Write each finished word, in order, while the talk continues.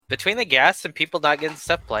between the gas and people not getting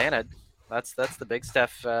stuff planted, that's the big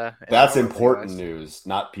stuff. That's important news.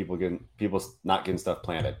 Not people not getting stuff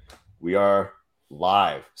planted. We are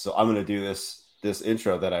live, so I'm going to do this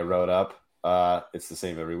intro that I wrote up. It's the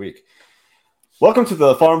same every week. Welcome to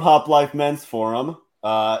the Farm Hop Life Men's Forum,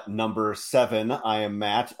 number 7. I am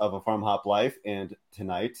Matt of A Farm Hop Life, and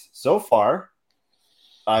tonight, so far,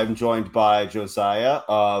 I'm joined by Josiah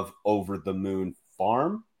of Over the Moon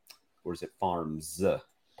Farm. Or is it Farms,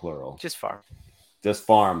 plural? Just farm. Just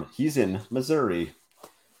farm. He's in Missouri.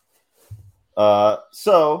 Wow,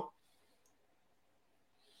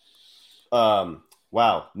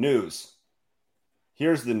 news.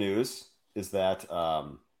 Here's the news, is that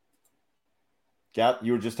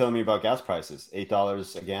you were just telling me about gas prices,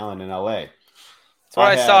 $8 a gallon in LA. That's what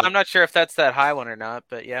I saw. I'm not sure if that's that high one or not,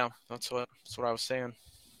 but yeah, that's what I was saying.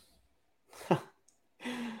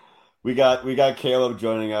 We got Caleb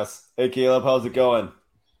joining us. Hey Caleb, how's it going?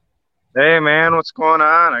 Hey man, what's going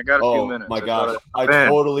on? I got a few minutes. Oh my gosh, I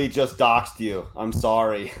totally just doxed you. I'm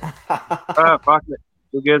sorry. Fuck it.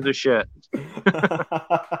 Who gives a shit?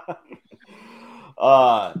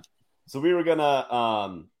 So we were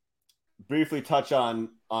gonna briefly touch on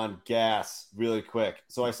gas really quick.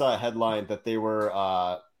 So I saw a headline that they were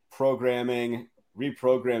reprogramming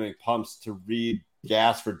pumps to read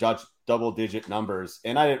gas for double-digit numbers,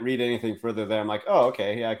 and I didn't read anything further there. I'm like, oh,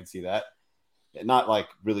 okay, yeah, I can see that. Not like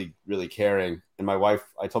really, really caring. And I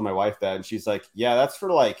told my wife that, and she's like, yeah, that's for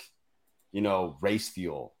race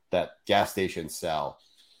fuel that gas stations sell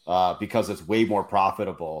because it's way more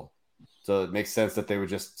profitable. So it makes sense that they would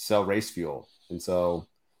just sell race fuel. And so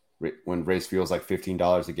when race fuel is like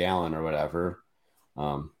 $15 a gallon or whatever,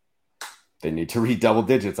 they need to read double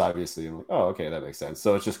digits, obviously. I'm like, oh, okay, that makes sense.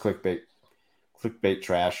 So it's just clickbait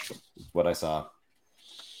trash is what I saw.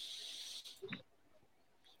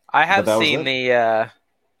 I have seen they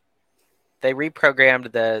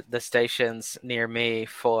reprogrammed the stations near me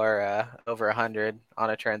for over 100 on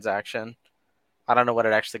a transaction. I don't know what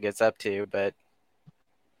it actually gets up to, but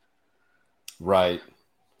right.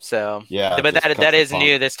 So yeah, but that is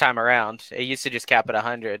new this time around. It used to just cap at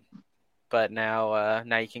 100, but now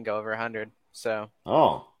you can go over 100. So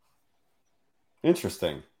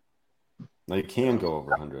interesting. Now you can go over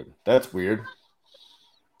 100. That's weird.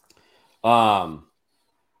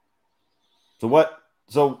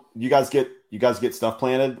 So you guys get stuff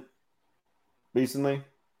planted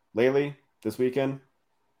lately, this weekend?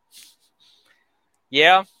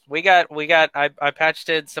 Yeah, we got I patched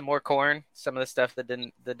in some more corn, some of the stuff that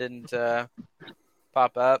didn't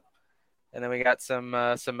pop up. And then we got some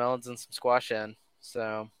melons and some squash in.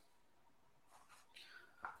 So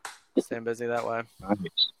staying busy that way.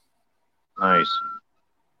 Nice.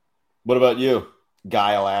 What about you,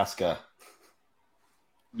 Guy, Alaska?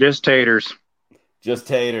 Just taters. Is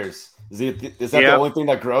that the only thing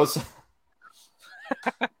that grows?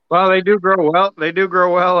 Well, they do grow well. They do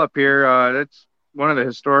grow well up here. That's one of the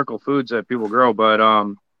historical foods that people grow. But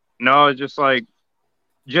no, it's just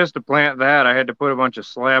to plant that, I had to put a bunch of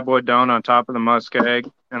slab wood down on top of the muskeg,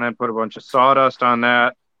 and then put a bunch of sawdust on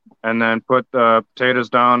that, and then put the potatoes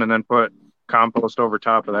down, and then put compost over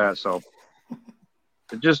top of that. So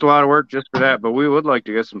it's just a lot of work just for that. But we would like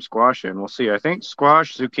to get some squash in. We'll see. I think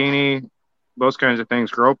squash, zucchini, those kinds of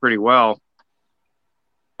things grow pretty well,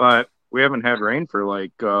 but we haven't had rain for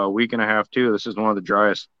like a week and a half too. This is one of the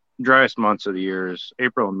driest months of the year.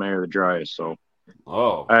 April and May are the driest. So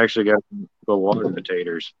I actually got to go water the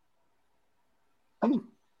taters.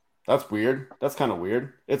 That's weird. That's kind of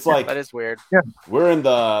weird. It's like that is weird. Yeah, we're in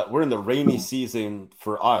the rainy season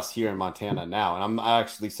for us here in Montana now, and I'm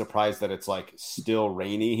actually surprised that it's like still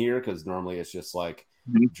rainy here, because normally it's just like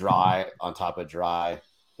dry on top of dry,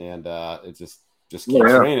 and it just keeps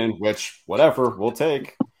raining. Which whatever, we'll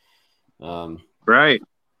take. Right.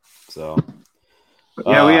 So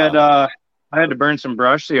yeah, we had I had to burn some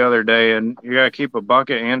brush the other day, and you got to keep a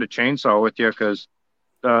bucket and a chainsaw with you, because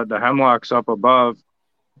the hemlocks up above,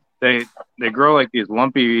 they grow like these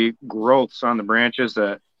lumpy growths on the branches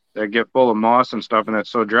that get full of moss and stuff, and that's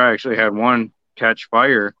so dry. I actually had one catch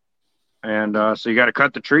fire, and so you got to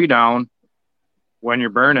cut the tree down when you're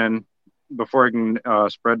burning before it can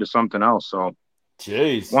spread to something else. So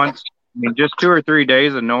just 2 or 3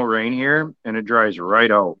 days of no rain here, and it dries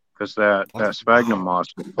right out, because that sphagnum moss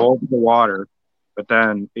holds the water, but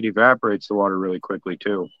then it evaporates the water really quickly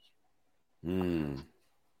too.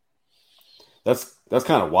 That's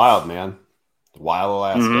kind of wild, man. Wild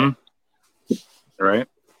Alaska. Mm-hmm. Right.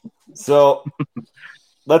 So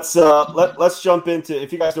let's jump into,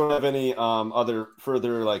 if you guys don't have any other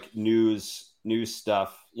further like news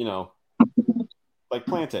stuff, like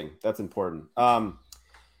planting, that's important.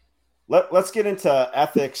 let's get into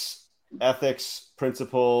ethics,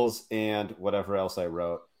 principles, and whatever else I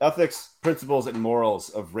wrote. Ethics, principles, and morals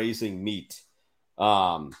of raising meat.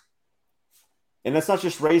 And that's not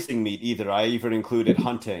just raising meat either. I even included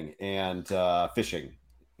hunting and fishing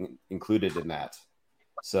included in that.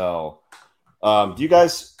 So, do you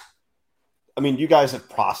guys? I mean, you guys have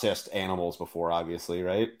processed animals before, obviously,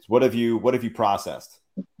 right? What have you processed?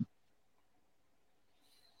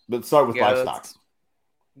 Let's start with livestock.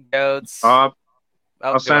 Goats. I'll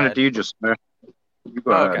Oh, send go it to you. Just you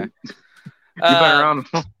go Oh, ahead. okay. You've been around.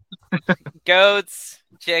 Goats,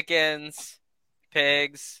 chickens,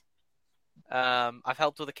 pigs. I've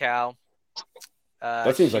helped with a cow.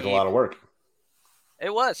 That seems like a sheep. lot of work.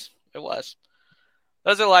 It was. Those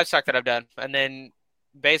are the livestock that I've done, and then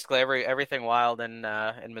basically everything wild in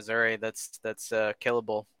Missouri that's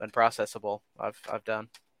killable and processable. I've done.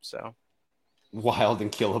 So Wild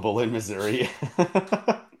and killable in Missouri.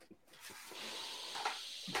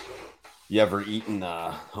 You ever eaten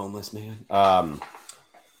homeless man?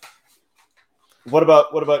 What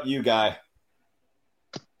about you, Guy?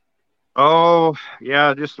 Oh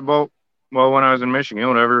yeah, just about. Well, when I was in Michigan,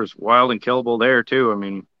 whatever, it was wild and killable there too. I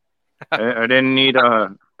mean, I didn't need I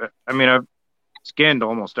mean, I've skinned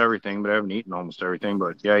almost everything, but I haven't eaten almost everything.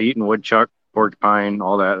 But yeah, eating woodchuck, porcupine,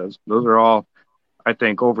 all that. Those are all, I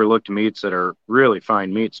think, overlooked meats that are really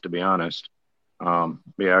fine meats, to be honest.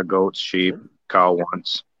 Yeah, goats, sheep, cow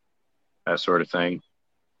once, that sort of thing.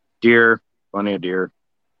 Deer, plenty of deer.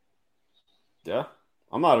 Yeah,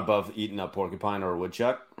 I'm not above eating a porcupine or a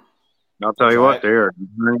woodchuck. I'll tell I'll you try what, it. they're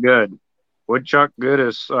very good. Woodchuck good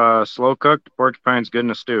as slow cooked. Porcupine's good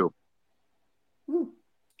in a stew.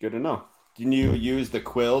 Good to know. Can you use the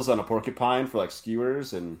quills on a porcupine for like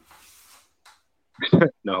skewers and?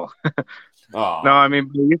 No, Oh, no. I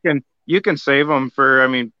mean, you can save them for. I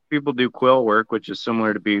mean, people do quill work, which is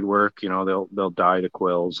similar to bead work. You know, they'll dye the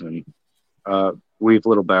quills and weave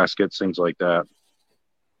little baskets, things like that.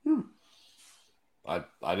 I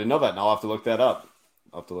didn't know that. Now I'll have to look that up.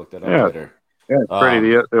 I'll have to look that up Yeah. later. Yeah, it's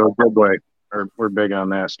pretty the good way. We're big on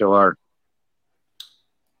that. Still are.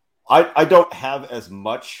 I don't have as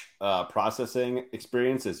much processing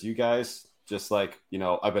experience as you guys. Just like,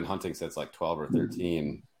 I've been hunting since like 12 or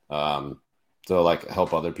 13. So like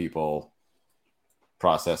help other people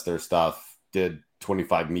process their stuff. Did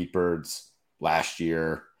 25 meat birds last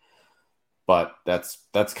year. But that's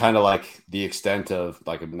kind of like the extent of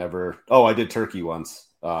like I did turkey once.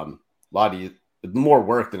 More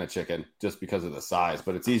work than a chicken just because of the size,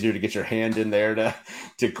 but it's easier to get your hand in there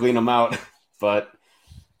to clean them out. But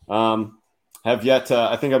have yet to,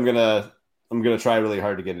 I think I'm gonna try really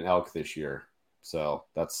hard to get an elk this year. So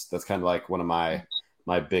that's kind of like one of my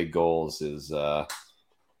big goals is my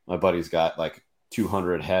buddy's got like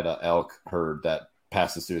 200 head of elk herd that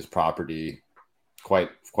passes through his property quite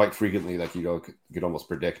frequently. Like you could almost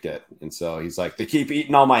predict it. And so he's like, they keep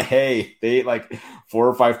eating all my hay. They ate like $4,000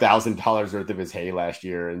 or $5,000 worth of his hay last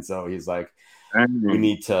year. And so he's like, we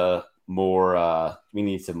need to more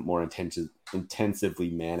intensively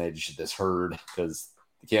manage this herd because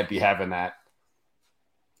you can't be having that.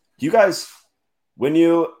 Do you guys, when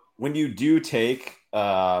you do take,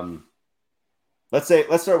 let's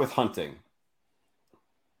start with hunting.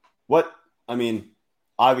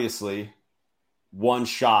 Obviously one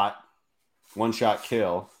kill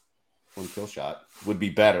shot would be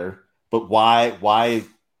better, but why,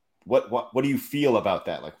 what do you feel about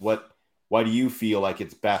that? Like why do you feel like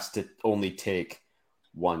it's best to only take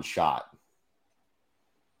one shot?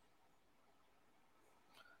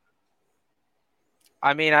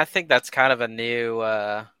 I mean, I think that's kind of a new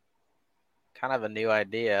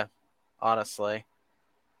idea, honestly.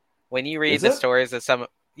 When you read the stories of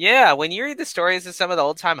when you read the stories of some of the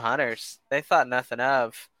old time hunters, they thought nothing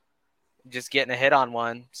of just getting a hit on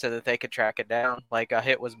one so that they could track it down. Like a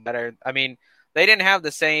hit was better. I mean, they didn't have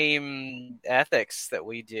the same ethics that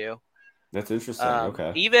we do. That's interesting.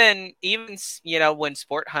 Okay. Even when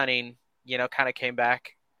sport hunting, kind of came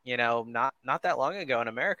back, not that long ago in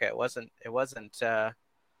America, it wasn't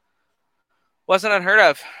unheard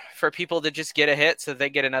of for people to just get a hit so they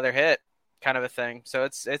get another hit, kind of a thing. So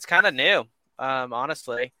it's kind of new,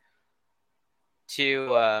 honestly, to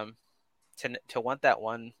want that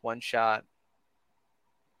one shot.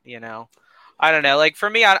 I don't know. Like for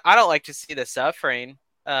me, I don't like to see the suffering.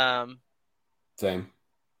 Same.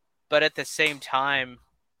 But at the same time,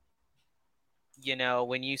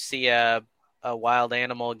 when you see a wild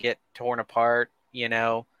animal get torn apart,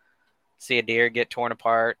 see a deer get torn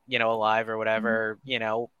apart, alive or whatever,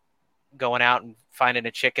 going out and finding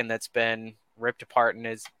a chicken that's been ripped apart and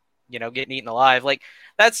is getting eaten alive. Like,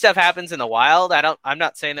 that stuff happens in the wild. I'm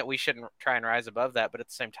not saying that we shouldn't try and rise above that, but at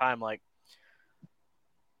the same time, like,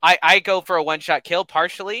 I go for a one-shot kill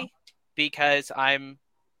partially because I'm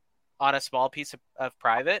on a small piece of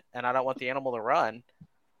private and I don't want the animal to run.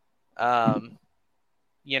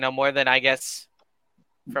 More than, I guess,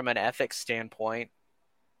 from an ethics standpoint,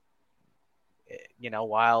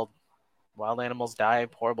 wild animals die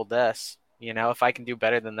horrible deaths. If I can do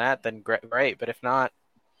better than that, then great. But if not,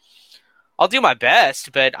 I'll do my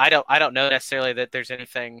best. But I don't know necessarily that there's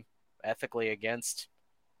anything ethically against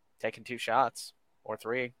taking 2 shots or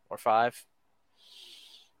 3 or 5.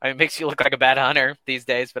 I mean, it makes you look like a bad hunter these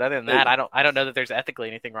days. But other than that, I don't know that there's ethically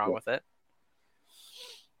anything wrong with it.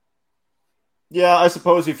 Yeah, I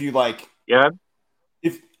suppose if you like,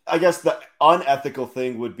 I guess the unethical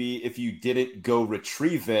thing would be if you didn't go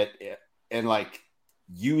retrieve it and like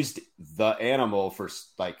used the animal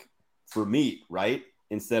for meat, right?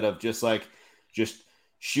 Instead of just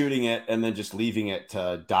shooting it and then just leaving it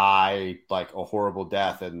to die like a horrible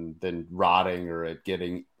death and then rotting, or it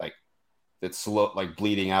getting like it's slow, like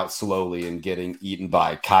bleeding out slowly and getting eaten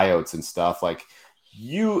by coyotes and stuff. Like,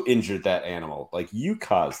 you injured that animal, like you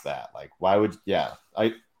caused that. Like, why would? I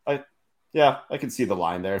can see the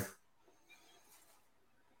line there.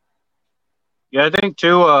 Yeah, I think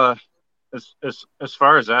too. As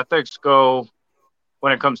far as ethics go,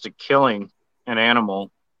 when it comes to killing an animal,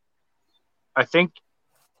 I think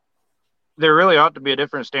there really ought to be a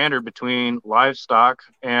different standard between livestock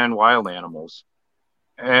and wild animals.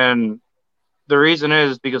 And the reason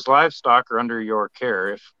is because livestock are under your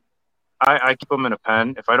care. If I keep them in a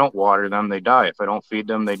pen, if I don't water them, they die. If I don't feed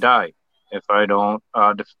them, they die. If I don't,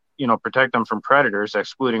 protect them from predators,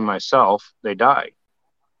 excluding myself, they die.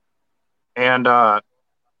 And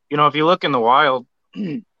if you look in the wild,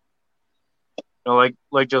 like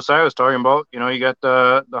Josiah was talking about, you got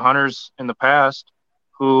the hunters in the past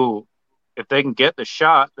who, if they can get the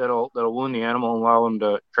shot that'll wound the animal and allow them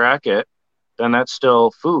to track it, then that's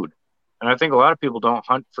still food. And I think a lot of people don't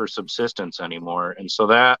hunt for subsistence anymore, and so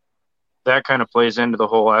that kind of plays into the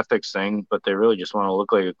whole ethics thing. But they really just want to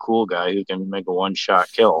look like a cool guy who can make a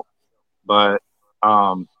one-shot kill. But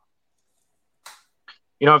if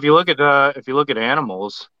you look at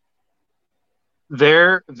animals,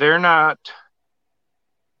 they're not.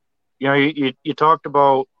 You talked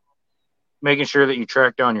about making sure that you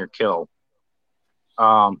track down your kill.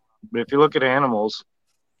 But if you look at animals,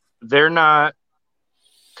 they're not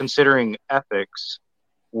considering ethics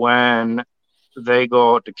when they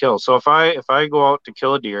go out to kill. So if I go out to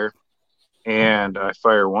kill a deer and I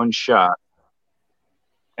fire one shot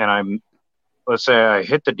and let's say I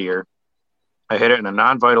hit the deer, I hit it in a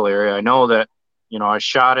non-vital area. I know that, I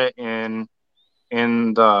shot it in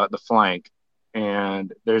the flank,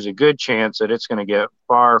 and there's a good chance that it's going to get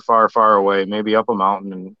far, far, far away, maybe up a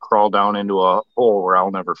mountain and crawl down into a hole where I'll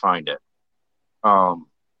never find it. Well,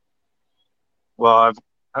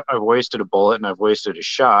 I've wasted a bullet and I've wasted a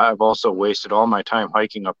shot. I've also wasted all my time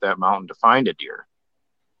hiking up that mountain to find a deer.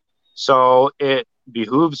 So it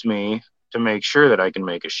behooves me to make sure that I can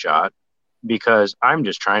make a shot, because I'm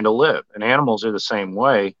just trying to live. And animals are the same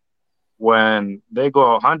way. When they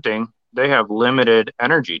go out hunting, they have limited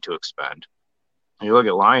energy to expend. You look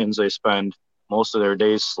at lions, they spend most of their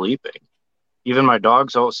days sleeping. Even my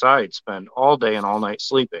dogs outside spend all day and all night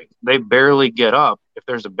sleeping. They barely get up if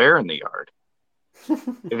there's a bear in the yard.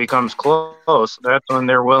 If he comes close, that's when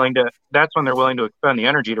they're willing to expend the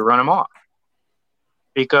energy to run him off,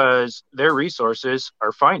 because their resources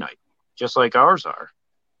are finite, just like ours are.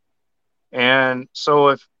 And so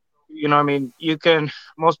if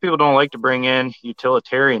most people don't like to bring in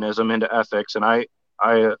utilitarianism into ethics, and I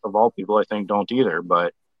of all people, I think, don't either.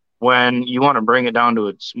 But when you want to bring it down to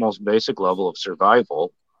its most basic level of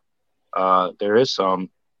survival, there is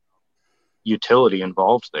some utility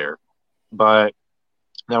involved there. But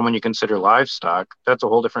then when you consider livestock, that's a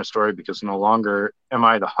whole different story, because no longer am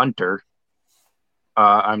I the hunter.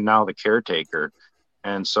 I'm now the caretaker.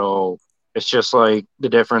 And so it's just like the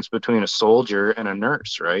difference between a soldier and a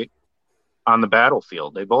nurse, right? On the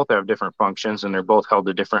battlefield, they both have different functions, and they're both held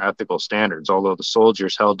to different ethical standards, although the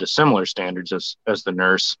soldier's held to similar standards as the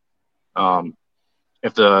nurse,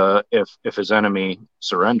 if his enemy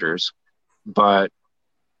surrenders. But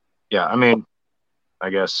yeah, I mean,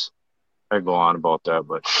 I guess I go on about that,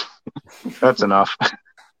 but that's enough.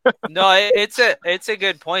 No, it's a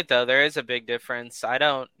good point though. There is a big difference. I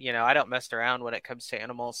don't mess around when it comes to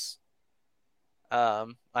animals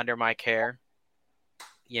under my care.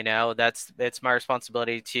 It's my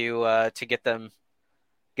responsibility to get them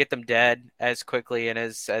dead as quickly and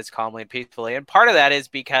as calmly and peacefully. And part of that is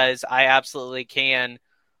because I absolutely can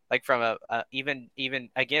Like from even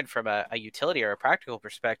again from a utility or a practical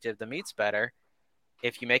perspective, the meat's better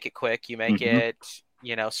if you make it quick. You make it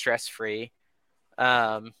stress free.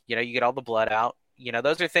 You get all the blood out.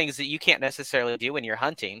 Those are things that you can't necessarily do when you're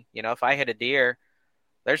hunting. If I hit a deer,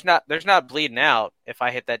 there's not bleeding out if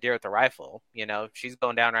I hit that deer with the rifle. She's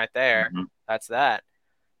going down right there. That's that.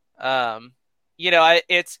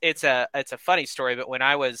 It's a funny story, but when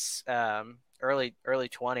I was early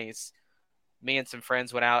 20s, me and some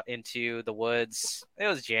friends went out into the woods. It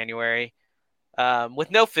was January,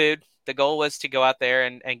 with no food. The goal was to go out there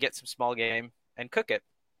and get some small game and cook it.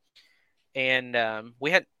 And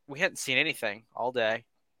we hadn't seen anything all day.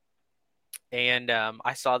 And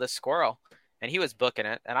I saw this squirrel, and he was booking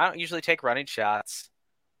it. And I don't usually take running shots.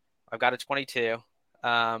 I've got a 22.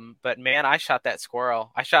 But man, I shot that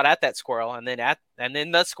squirrel. I shot at that squirrel, and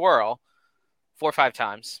then the squirrel 4 or 5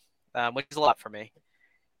 times, which is a lot for me.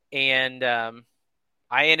 And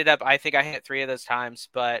I ended up, I think I hit 3 of those times,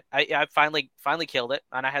 but I finally killed it,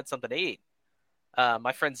 and I had something to eat.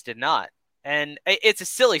 My friends did not. And it's a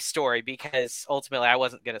silly story because ultimately I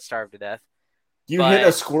wasn't going to starve to death. You hit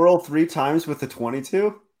a squirrel 3 times with the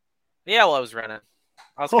 22? Yeah, well, I was running.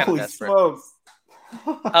 I was kind of desperate. Smokes.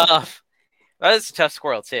 That was a tough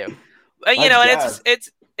squirrel too.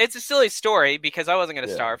 And it's a silly story because I wasn't going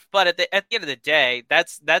to starve. But at the end of the day,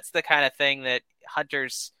 that's the kind of thing that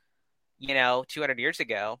hunters, 200 years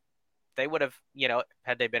ago, they would have,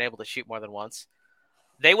 had they been able to shoot more than once,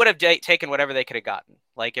 they would have taken whatever they could have gotten.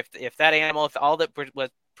 Like if that animal, if all that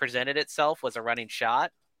presented itself was a running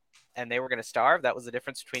shot, and they were going to starve, that was the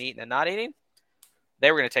difference between eating and not eating.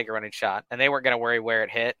 They were going to take a running shot, and they weren't going to worry where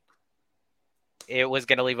it hit. It was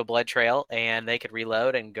going to leave a blood trail, and they could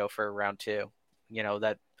reload and go for round 2.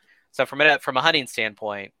 So from a hunting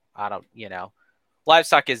standpoint, I don't.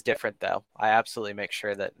 Livestock is different though. I absolutely make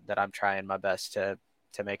sure that I'm trying my best to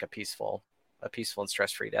make a peaceful and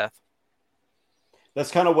stress-free death.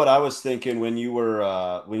 That's kind of what I was thinking when you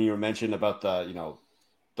were mentioning about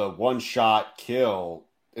the one-shot kill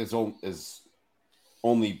is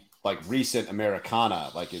only like recent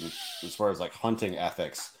Americana, like as far as like hunting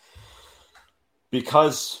ethics,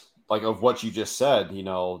 because like of what you just said,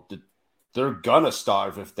 they're gonna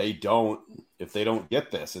starve if they don't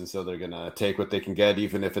get this, and so they're gonna take what they can get,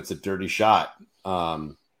 even if it's a dirty shot.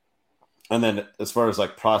 And then as far as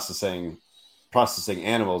like processing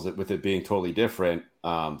animals, with it being totally different,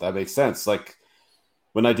 that makes sense. Like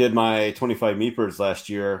when I did my 25 meepers last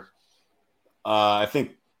year, I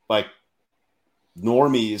think like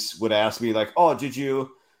normies would ask me like, "Oh, did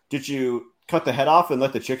you cut the head off and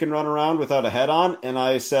let the chicken run around without a head on?" And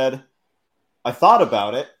I said, I thought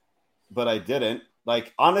about it, but I didn't.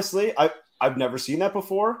 Like, honestly, I've never seen that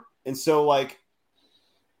before. And so like,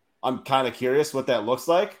 I'm kind of curious what that looks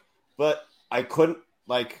like, but I couldn't,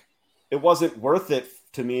 like, it wasn't worth it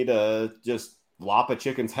to me to just lop a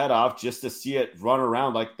chicken's head off just to see it run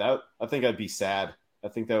around like that. I think I'd be sad. I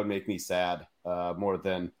think that would make me sad more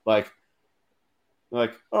than like,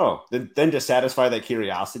 oh, then to satisfy that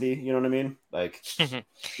curiosity, you know what I mean? Like,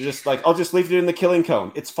 just like, I'll just leave it in the killing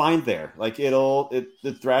cone. It's fine there. Like it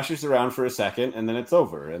thrashes around for a second and then it's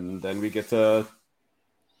over. And then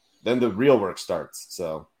then the real work starts.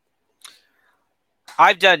 So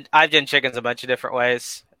I've done chickens a bunch of different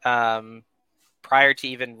ways. Prior to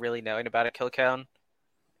even really knowing about a kill cone,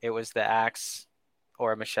 it was the axe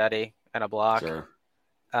or a machete and a block. Sure.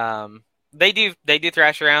 They do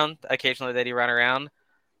thrash around. Occasionally they do run around.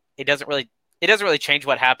 It doesn't really change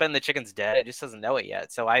what happened. The chicken's dead. It just doesn't know it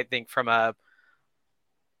yet. So I think from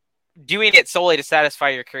doing it solely to satisfy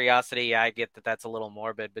your curiosity, I get that that's a little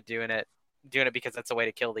morbid, but doing it because that's a way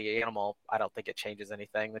to kill the animal, I don't think it changes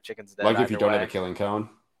anything. The chicken's dead. Like if you don't have a killing cone?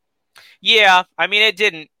 Yeah. I mean, it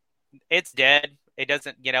didn't. It's dead. It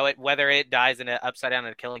doesn't, whether it dies in an upside down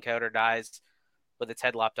in a killing cone or dies with its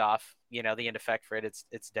head lopped off, the end effect for it,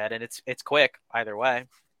 it's dead, and it's quick either way.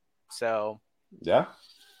 So yeah,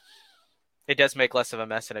 it does make less of a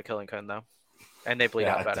mess in a killing cone though, and they bleed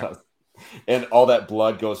out better. And all that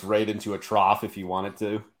blood goes right into a trough if you want it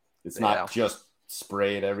to. It's not just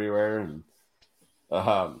sprayed everywhere. And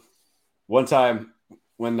one time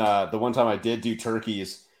when the one time I did do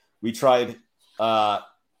turkeys, we tried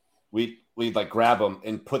we'd like grab them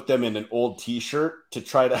and put them in an old t-shirt to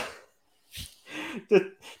try to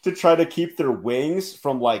to try to keep their wings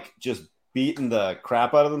from like just beating the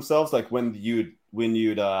crap out of themselves, like when you'd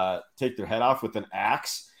take their head off with an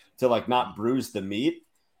axe to like not bruise the meat.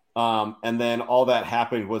 And then all that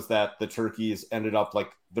happened was that the turkeys ended up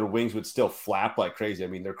like their wings would still flap like crazy. I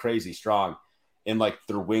mean, they're crazy strong, and like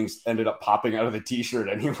their wings ended up popping out of the t-shirt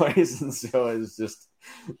anyways. And so it was just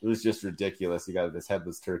It was just ridiculous. You got this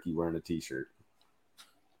headless turkey wearing a t-shirt.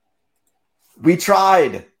 We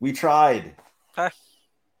tried. Huh.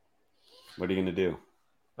 What are you gonna do?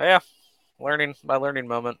 Yeah, my learning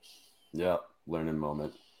moment. Yeah, learning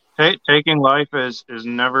moment. Taking life is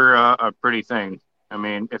never a pretty thing. I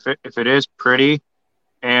mean, if it is pretty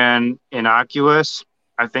and innocuous,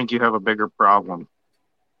 I think you have a bigger problem,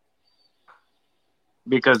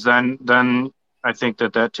 because then I think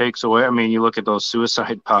that takes away. I mean, you look at those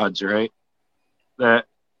suicide pods, right? That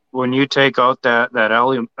when you take out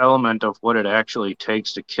that element of what it actually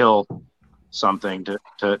takes to kill something,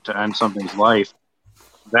 to end something's life,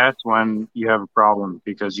 that's when you have a problem,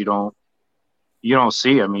 because you don't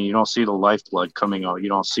see. I mean, you don't see the lifeblood coming out. You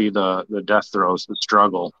don't see the death throes, the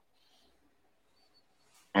struggle,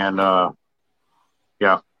 and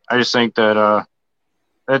yeah, I just think that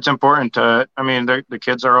it's important to. I mean, the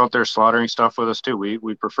kids are out there slaughtering stuff with us too.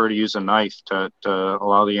 We prefer to use a knife to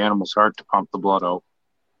allow the animal's heart to pump the blood out,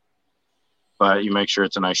 but you make sure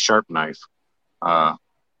it's a nice sharp knife.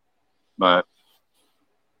 But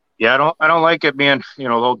yeah, I don't like it being, a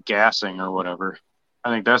little gassing or whatever. I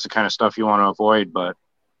think that's the kind of stuff you want to avoid. But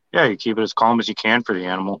yeah, you keep it as calm as you can for the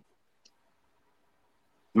animal.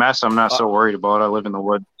 Mess, I'm not so worried about. I live in the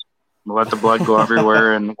woods. Let the blood go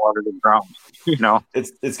everywhere and water the ground.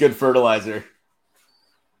 It's good fertilizer.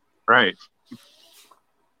 Right.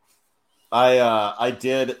 I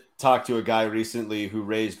did talk to a guy recently who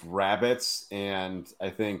raised rabbits and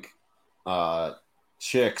I think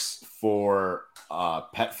chicks for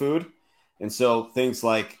pet food, and so things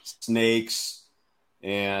like snakes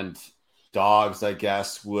and dogs, I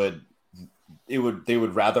guess, they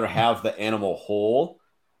would rather have the animal whole,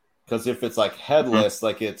 because if it's like headless,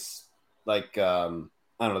 like it's like I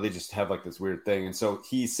don't know, they just have like this weird thing. And so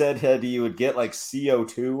he said that he would get like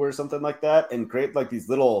CO2 or something like that and create like these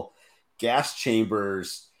little gas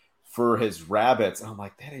chambers for his rabbits. And I'm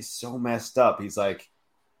like, that is so messed up. He's like,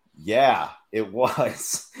 yeah, it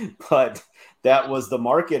was, but that was the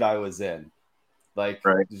market I was in. Like,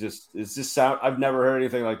 right. It's just sound. I've never heard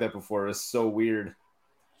anything like that before. It's so weird.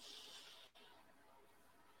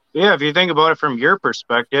 Yeah, if you think about it from your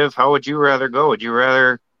perspective, how would you rather go? Would you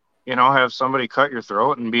rather, have somebody cut your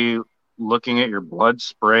throat and be looking at your blood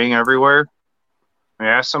spraying everywhere? I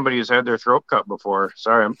asked somebody who's had their throat cut before.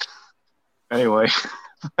 Sorry. Anyway,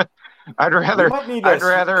 I'd rather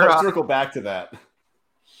circle back to that.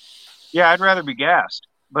 Yeah, I'd rather be gassed.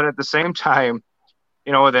 But at the same time,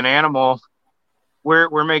 with an animal,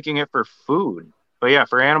 we're making it for food. But yeah,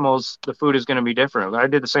 for animals, the food is going to be different. I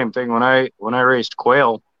did the same thing when I raised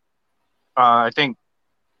quail. I think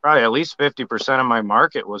probably at least 50% of my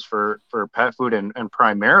market was for pet food and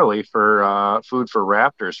primarily for food for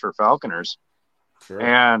raptors, for falconers. Sure.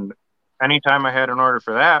 And anytime I had an order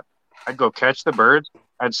for that, I'd go catch the birds.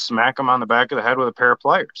 I'd smack them on the back of the head with a pair of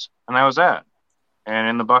pliers. And that was that. And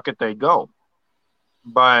in the bucket they'd go.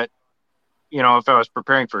 But, if I was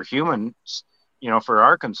preparing for humans, for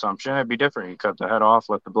our consumption, it'd be different. You cut the head off,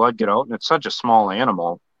 let the blood get out. And it's such a small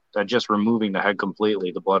animal that just removing the head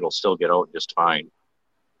completely, the blood will still get out just fine.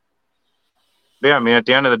 But yeah, I mean, at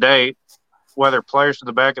the end of the day, whether pliers to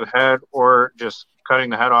the back of the head or just cutting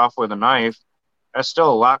the head off with a knife, that's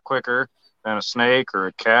still a lot quicker than a snake or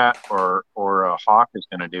a cat or a hawk is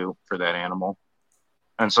going to do for that animal.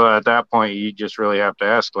 And so at that point, you just really have to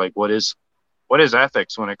ask, like, what is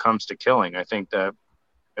ethics when it comes to killing? I think that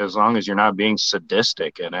as long as you're not being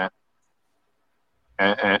sadistic in it,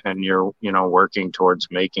 and you're, working towards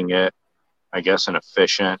making it, I guess, an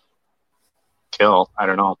efficient kill. I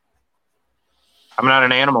don't know. I'm not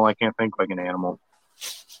an animal. I can't think like an animal.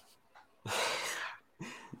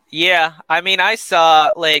 Yeah, I mean, I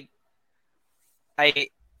saw when I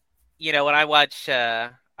watch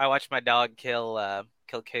my dog kill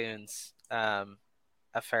coons a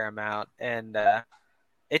fair amount, and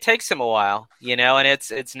it takes him a while, and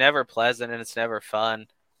it's never pleasant and it's never fun.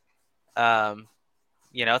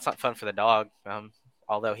 It's not fun for the dog,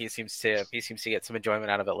 although he seems to get some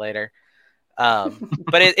enjoyment out of it later.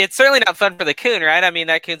 But it's certainly not fun for the coon, right? I mean,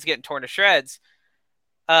 that coon's getting torn to shreds.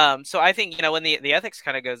 So I think, when the ethics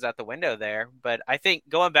kind of goes out the window there, but I think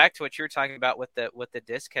going back to what you were talking about with the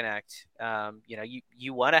disconnect,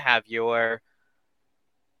 you want to have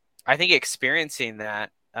I think experiencing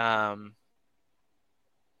that,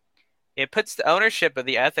 it puts the ownership of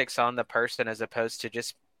the ethics on the person as opposed to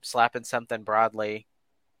just slapping something broadly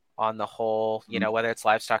on the whole, whether it's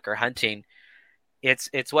livestock or hunting.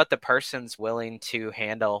 It's what the person's willing to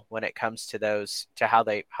handle when it comes to how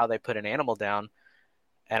they put an animal down.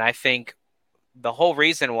 And I think the whole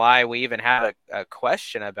reason why we even have a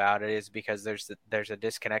question about it is because there's a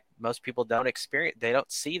disconnect. Most people don't experience, they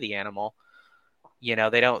don't see the animal. They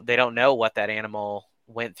don't know what that animal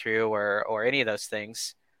went through or any of those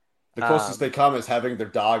things. The closest they come is having their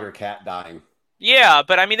dog or cat dying. Yeah,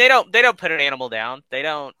 but I mean, they don't put an animal down. They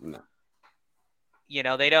don't. No.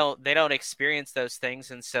 They don't experience those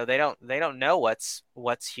things, and so they don't know what's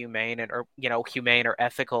humane or humane or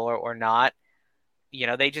ethical or not.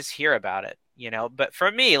 They just hear about it. But for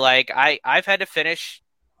me, like I've had to finish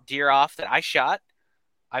deer off that I shot.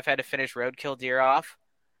 I've had to finish roadkill deer off,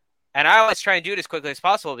 and I always try and do it as quickly as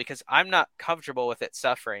possible because I'm not comfortable with it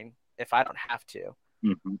suffering if I don't have to.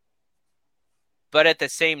 Mm-hmm. But at the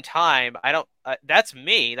same time, I don't. That's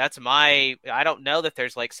me. That's my. I don't know that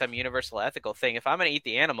there's like some universal ethical thing. If I'm going to eat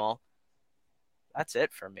the animal, that's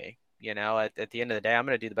it for me. At the end of the day, I'm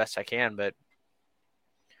going to do the best I can, but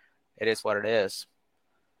it is what it is.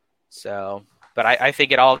 So, but I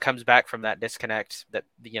think it all comes back from that disconnect that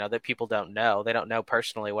that people don't know. They don't know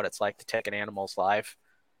personally what it's like to take an animal's life,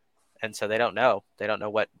 and so they don't know. They don't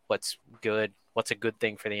know what's good. What's a good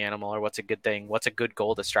thing for the animal, or what's a good thing? What's a good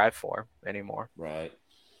goal to strive for anymore? Right.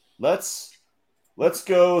 Let's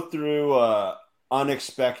go through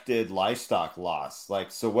unexpected livestock loss. Like,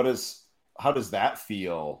 so how does that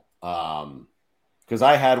feel? Because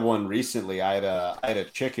I had one recently. I had a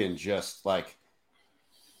chicken just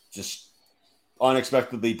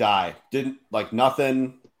unexpectedly die. Didn't like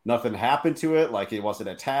nothing happened to it. Like it wasn't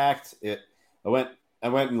attacked. I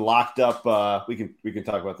went and locked up. We can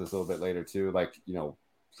talk about this a little bit later too. Like,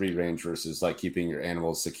 free range versus like keeping your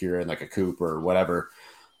animals secure in like a coop or whatever.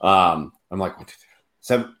 I'm like,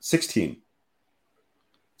 16.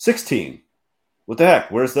 What the heck?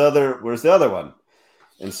 Where's the other one?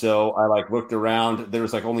 And so I like looked around. There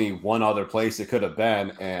was like only one other place it could have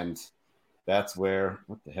been, and that's where.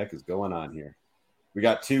 What the heck is going on here? We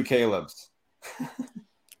got 2 Caleb's.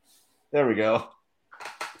 There we go.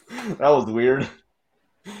 That was weird.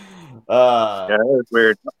 Yeah, that was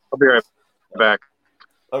weird. I'll be right back.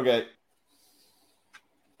 Okay.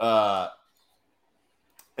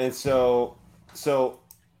 And so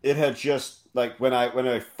it had just like when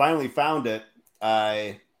I finally found it,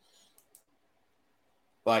 I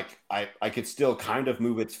could still kind of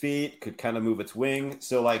move its feet, could kind of move its wing.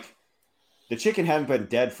 So like the chicken hadn't been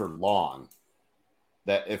dead for long,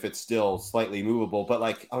 that if it's still slightly movable, but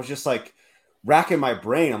like I was just like racking my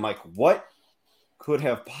brain. I'm like, what could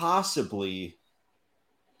have possibly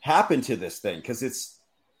happened to this thing? Because it's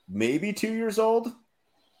maybe 2 years old.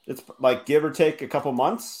 It's like give or take a couple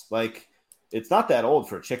months. Like it's not that old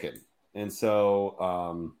for a chicken. And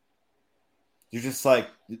so you're just like,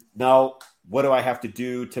 now what do I have to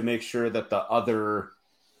do to make sure that the other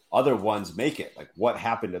ones make it? Like what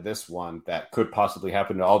happened to this one that could possibly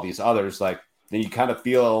happen to all these others? Like then you kind of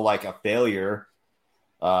feel like a failure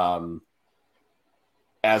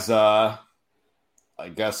as a, I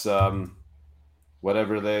guess,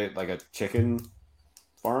 whatever they, like a chicken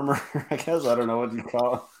farmer, I guess. I don't know what you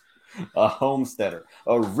call it. A homesteader,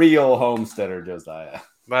 a real homesteader, Josiah.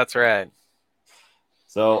 That's right.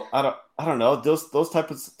 So I don't know those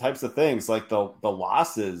types of things, like the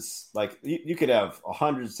losses. Like you could have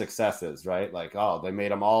 100 successes, right? Like, oh, they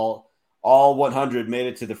made them all 100 made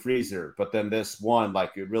it to the freezer, but then this one,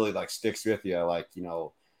 like it really like sticks with you, like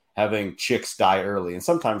having chicks die early, and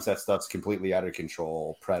sometimes that stuff's completely out of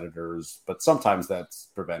control, predators, but sometimes that's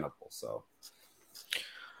preventable. So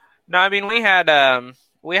no, I mean we had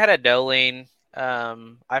a doeling.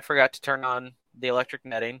 I forgot to turn on the electric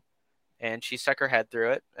netting, and she stuck her head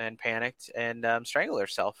through it and panicked and strangled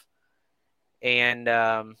herself. And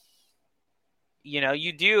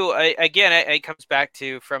you do again. It comes back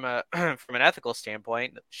to from an ethical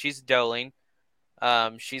standpoint. She's doeling.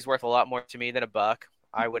 She's worth a lot more to me than a buck.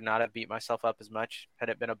 I would not have beat myself up as much had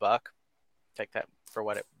it been a buck. Take that for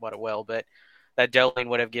what it will, but that doeling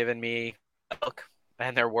would have given me a buck,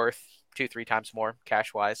 and they're worth 2-3 times more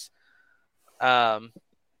cash wise. But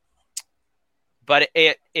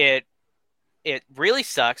it really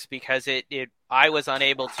sucks because I was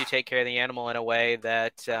unable to take care of the animal in a way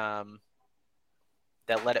that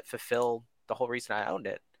that let it fulfill the whole reason I owned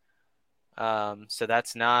it. So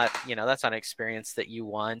that's not an experience that you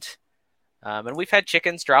want. And we've had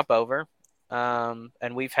chickens drop over,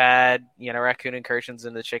 and we've had raccoon incursions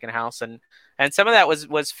in the chicken house, and some of that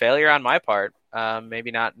was failure on my part. Maybe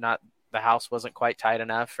not the house wasn't quite tight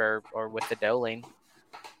enough, or with the doeling,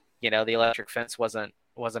 the electric fence wasn't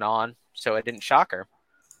on, so it didn't shock her.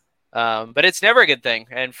 But it's never a good thing,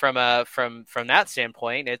 and from that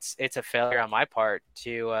standpoint, it's a failure on my part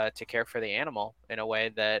to care for the animal in a way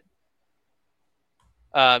that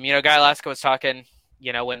Guy Alaska was talking,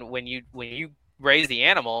 when you raise the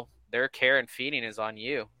animal, their care and feeding is on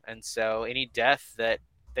you. And so any death that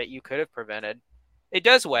you could have prevented, it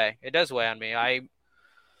does weigh. It does weigh on me.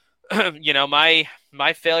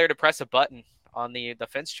 My failure to press a button on the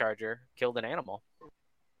fence charger killed an animal.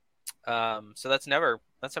 So that's never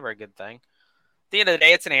a good thing. At the end of the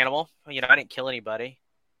day, it's an animal. I didn't kill anybody.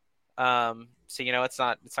 So it's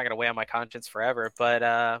not going to weigh on my conscience forever. But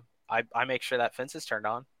I make sure that fence is turned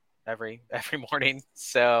on every morning.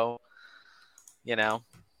 So that's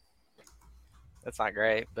not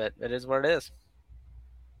great, but it is what it is.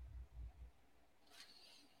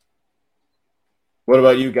 What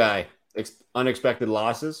about you, Guy? Unexpected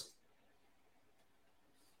losses?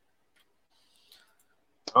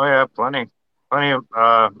 Oh yeah, plenty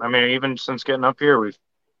of. Even since getting up here, we've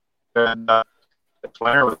had this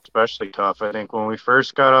winter was especially tough. I think when we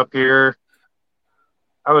first got up here,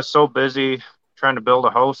 I was so busy trying to build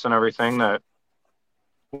a house and everything that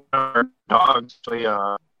our dogs,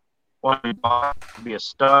 one we bought to be a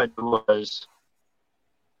stud was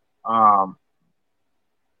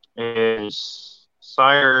his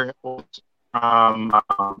sire was from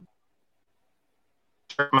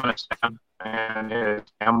Turkmenistan, and his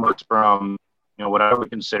dam was from what I would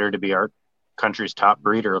consider to be our country's top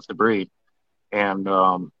breeder of the breed, and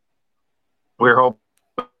we're hoping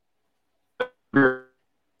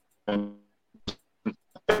and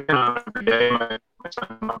every day my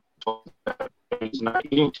son told me that he's not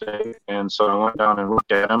eating today, and so I went down and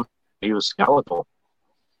looked at him. He was skeletal,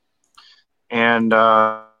 and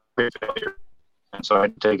and so I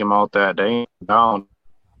had to take him out that day down,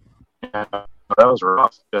 and that was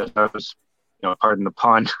rough. That was, pardon the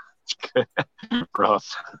pun,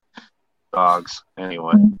 rough dogs.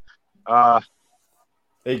 Anyway,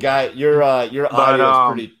 hey, Guy, your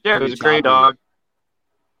audio is pretty. Yeah, pretty he's a great dog.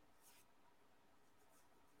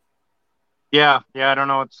 Yeah, I don't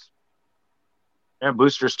know.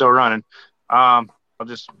 Booster's still running. I'll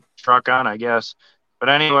just truck on, I guess. But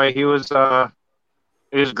anyway, he was a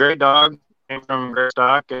great dog. Came from great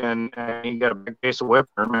stock, and he got a big case of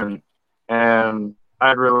whipworm, and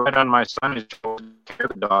I'd relied on my son to take care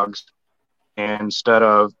of the dogs, and instead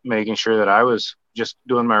of making sure that I was just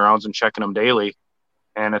doing my rounds and checking them daily.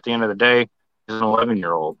 And at the end of the day, he's an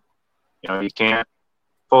 11-year-old. You can't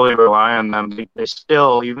fully rely on them. They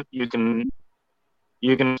still, you can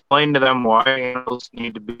explain to them why animals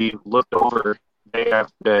need to be looked over day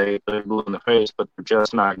after day, they're blue in the face, but they're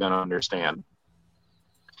just not going to understand.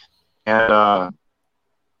 And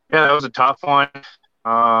that was a tough one.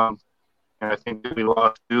 And I think we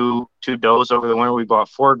lost two does over the winter. We bought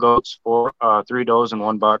 4 goats, 3 does and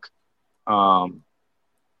 1 buck,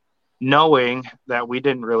 knowing that we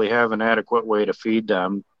didn't really have an adequate way to feed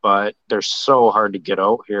them, but they're so hard to get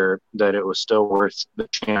out here that it was still worth the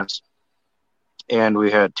chance. And we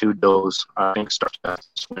had 2 does, I think, start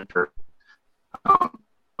this winter. We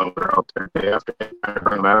were out there day after day trying to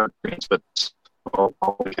bring them out, but all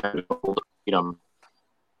we had to hold to feed them.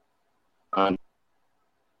 Until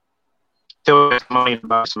we had money to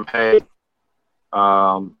buy some hay.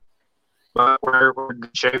 But we're in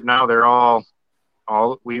good shape now. They're all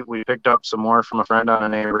we picked up some more from a friend on a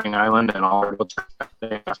neighboring island, and all our goats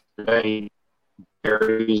day after day,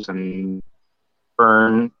 berries and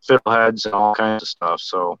fern, fiddleheads, and all kinds of stuff.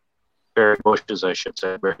 So berry bushes, I should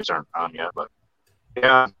say. Berries aren't found yet, but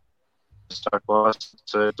yeah, stuck lost.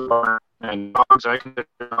 And dogs, I can.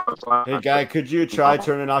 Hey, Guy, could you try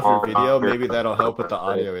turning off your video? Maybe that'll help with the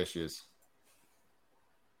audio issues.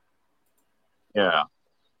 Yeah,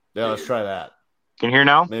 let's try that. Can you hear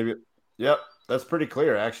now? Maybe. Yep, that's pretty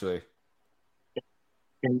clear, actually.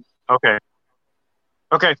 Okay,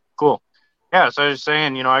 cool. Yeah, so I was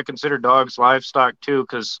saying, I consider dogs livestock too,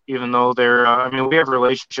 because even though they're, we have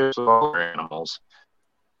relationships with all our animals,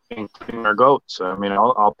 including our goats.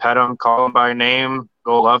 I'll pet them, call them by name,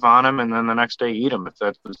 go love on them, and then the next day eat them if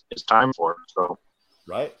that's it's time for it. So,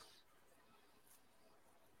 right.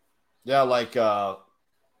 Yeah, like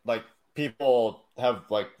people have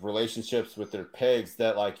like relationships with their pigs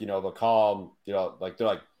that they'll call them, they're like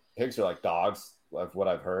pigs are like dogs, like what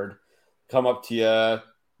I've heard. Come up to you,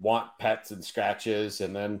 want pets and scratches,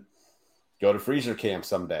 and then go to freezer camp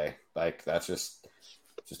someday. Like that's just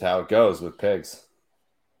how it goes with pigs.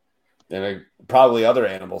 And probably other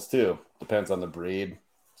animals too. Depends on the breed,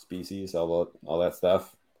 species, all that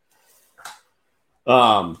stuff.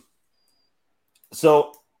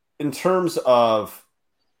 So in terms of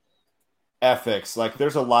ethics,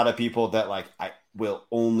 there's a lot of people that I will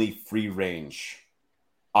only free range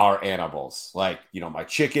our animals. My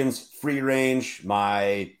chickens free range,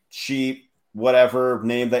 my sheep whatever,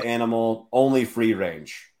 name the animal, only free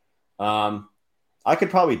range. I could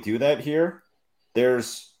probably do that here.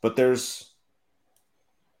 There's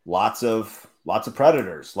lots of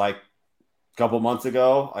predators. Like a couple months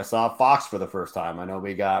ago, I saw a fox for the first time. I know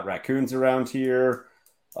we got raccoons around here,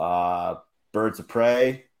 birds of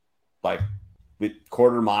prey, like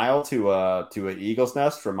quarter mile to an eagle's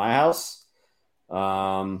nest from my house.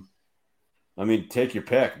 I mean, take your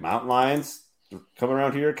pick. Mountain lions come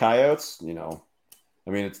around here, coyotes. I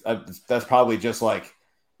mean, that's probably just like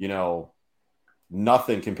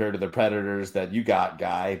nothing compared to the predators that you got,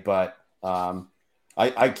 Guy. But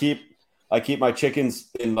I keep my chickens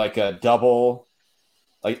in like a double,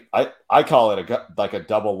 like I call it like a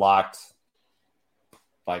double locked,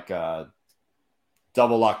 like a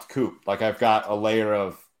double locked coop. Like I've got a layer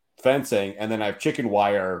of fencing, and then I have chicken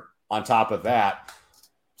wire on top of that,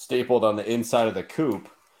 stapled on the inside of the coop,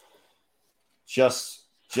 just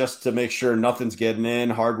to make sure nothing's getting in.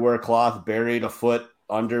 Hardware cloth buried a foot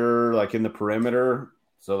under, like in the perimeter,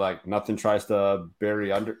 so like nothing tries to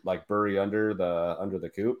bury under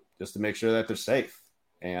the coop, just to make sure that they're safe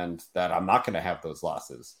and that I'm not going to have those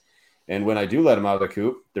losses. And when I do let them out of the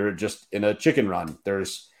coop, they're just in a chicken run.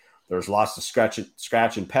 There's lots to scratch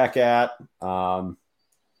and peck at.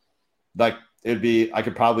 Like I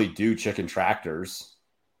could probably do chicken tractors,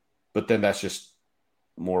 but then that's just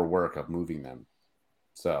more work of moving them.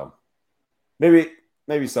 So maybe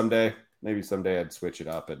someday I'd switch it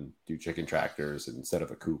up and do chicken tractors instead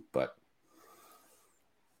of a coop. But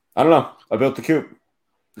I don't know. I built the coop.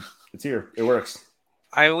 It's here. It works.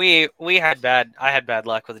 I had bad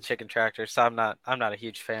luck with the chicken tractor, so I'm not a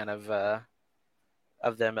huge fan of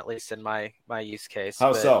them, at least in my use case.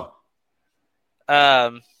 How so?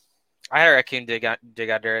 I had a raccoon dig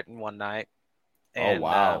under it in one night. And,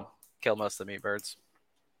 kill most of the meat birds.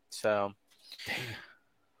 So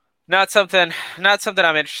not something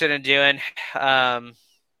I'm interested in doing.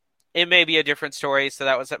 It may be a different story. So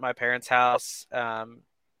that was at my parents' house.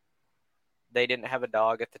 They didn't have a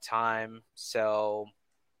dog at the time, so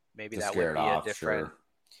maybe that would be a different,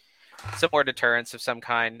 some more deterrence of some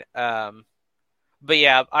kind. But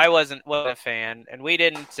yeah, I wasn't a fan, and I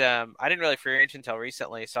didn't really free range until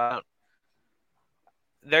recently. So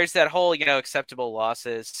there's that whole, acceptable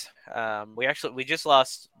losses. We just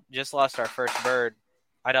lost our first bird.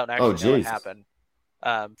 I don't actually know what happened.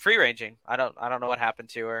 Free ranging. I don't know what happened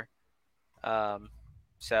to her.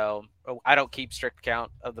 So I don't keep strict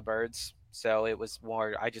count of the birds. So it was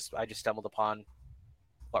more, I just stumbled upon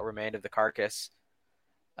what remained of the carcass.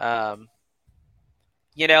 I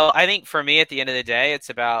think for me at the end of the day, it's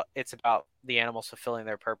about the animals fulfilling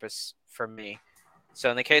their purpose for me. So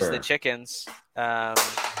in the case of the chickens,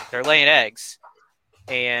 they're laying eggs.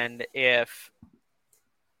 And if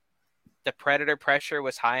the predator pressure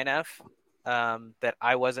was high enough that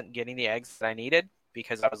I wasn't getting the eggs that I needed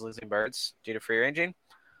because I was losing birds due to free ranging,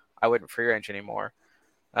 I wouldn't free range anymore.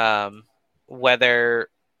 Whether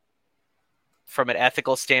from an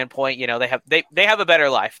ethical standpoint, they have a better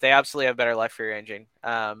life. They absolutely have a better life free ranging.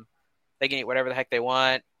 They can eat whatever the heck they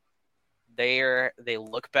want. They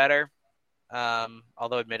look better.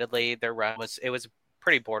 Although admittedly their run was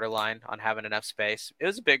pretty borderline on having enough space. It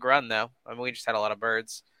was a big run though. I mean, we just had a lot of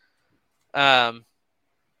birds. I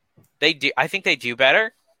think they do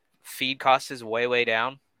better. Feed cost is way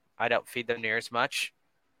down. I don't feed them near as much.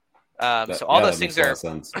 So all those things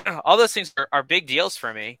are big deals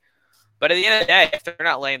for me. But at the end of the day, if they're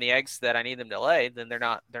not laying the eggs that I need them to lay, then they're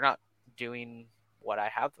not doing what I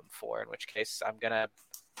have them for. In which case, I'm gonna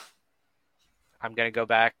go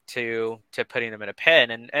back to putting them in a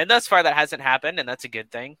pen, and thus far that hasn't happened, and that's a good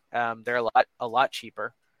thing. They're a lot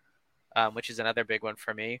cheaper, which is another big one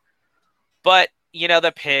for me. But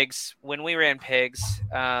the pigs, when we ran pigs,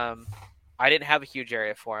 I didn't have a huge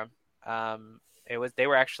area for them.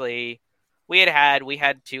 We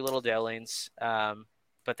had two little doelings,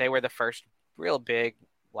 but they were the first real big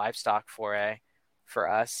livestock foray for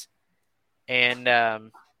us, and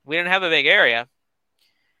we didn't have a big area.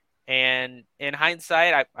 And in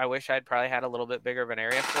hindsight, I wish I'd probably had a little bit bigger of an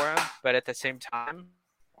area for them. But at the same time,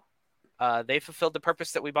 they fulfilled the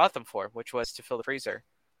purpose that we bought them for, which was to fill the freezer.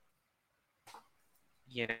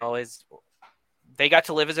 They got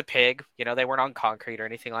to live as a pig. They weren't on concrete or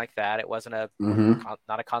anything like that. It wasn't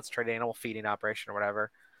not a concentrated animal feeding operation or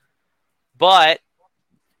whatever. But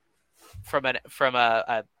from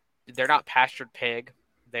a they're not pastured pig.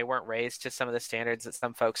 They weren't raised to some of the standards that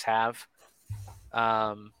some folks have.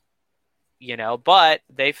 But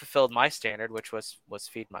they fulfilled my standard, which was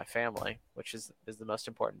feed my family, which is the most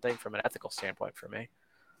important thing from an ethical standpoint for me.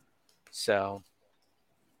 So,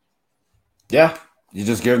 yeah, You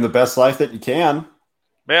just give them the best life that you can,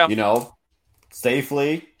 Yeah. you know,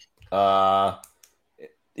 safely. Uh,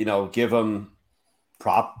 give them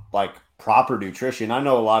proper nutrition. I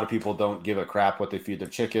know a lot of people don't give a crap what they feed their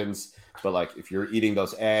chickens, but like if you're eating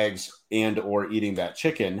those eggs and or eating that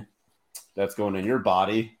chicken that's going in your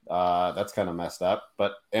body, that's kind of messed up.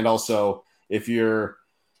 And also if you're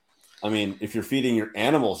feeding your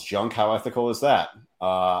animals junk, how ethical is that?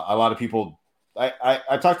 A lot of people.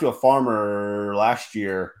 I talked to a farmer last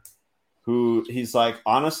year who he's like,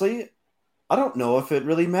 honestly, I don't know if it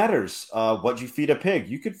really matters what you feed a pig.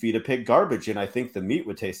 You could feed a pig garbage, and I think the meat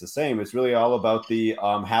would taste the same. It's really all about the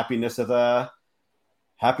happiness of the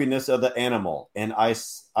animal. And I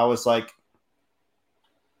was like,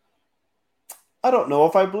 I don't know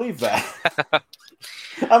if I believe that.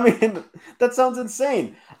 I mean, that sounds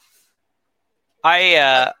insane.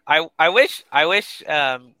 I wish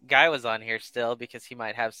Guy was on here still because he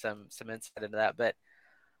might have some insight into that. But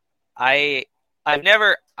I've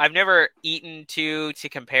never eaten to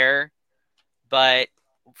compare, but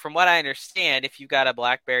from what I understand, if you've got a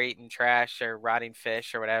black bear eating trash or rotting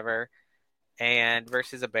fish or whatever, and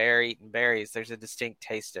versus a bear eating berries, there's a distinct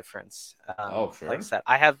taste difference. Sure. Like I said,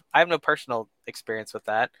 I have no personal experience with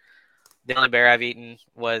that. The only bear I've eaten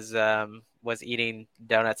was eating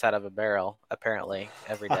donuts out of a barrel, apparently,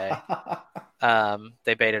 every day.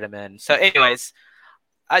 They baited him in. So anyways,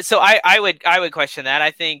 I would question that.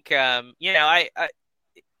 I think, I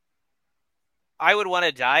would want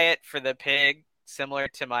a diet for the pig similar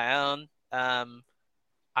to my own. I'm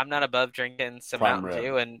not above drinking some Mountain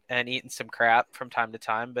Dew and eating some crap from time to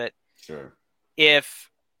time, but sure.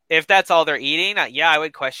 If that's all they're eating, I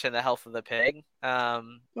would question the health of the pig. How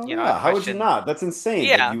would you not? That's insane.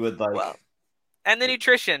 Yeah, that you would like. Well, and the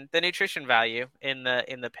nutrition value in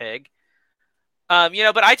the pig.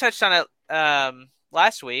 But I touched on it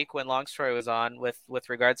last week when Long Story was on with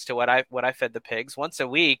regards to what I fed the pigs once a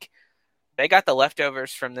week. They got the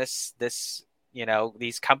leftovers from this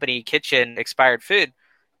these company kitchen expired food.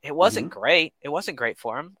 It wasn't great. It wasn't great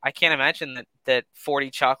for them. I can't imagine that 40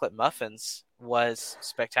 chocolate muffins was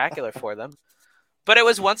spectacular for them, but it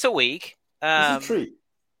was once a week. It's a treat.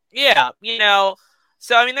 Yeah,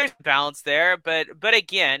 so I mean, there's balance there, but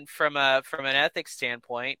again, from an ethics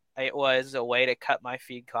standpoint, it was a way to cut my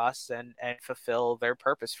feed costs and fulfill their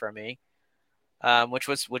purpose for me, which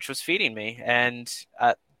was feeding me, and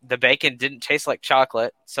the bacon didn't taste like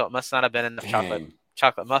chocolate, so it must not have been enough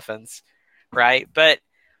chocolate muffins, right? But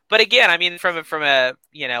again, I mean, from a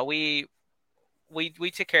we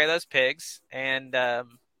took care of those pigs, and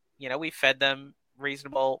we fed them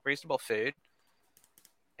reasonable food,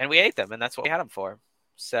 and we ate them, and that's what we had them for.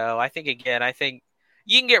 So I think you can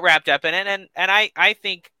get wrapped up in it, and I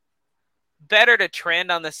think better to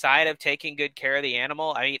trend on the side of taking good care of the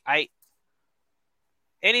animal. I mean,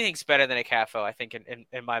 anything's better than a CAFO, I think,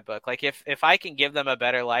 in my book. Like if I can give them a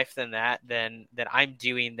better life than that, then I'm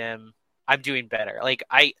doing better. Like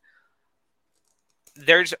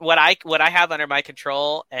there's what I have under my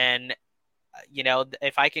control, and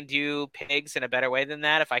if I can do pigs in a better way than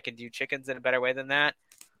that, if I can do chickens in a better way than that,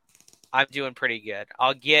 I'm doing pretty good.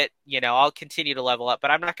 I'll continue to level up,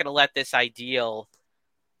 but I'm not going to let this ideal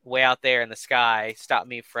way out there in the sky stop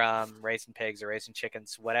me from raising pigs or raising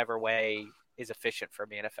chickens, whatever way is efficient for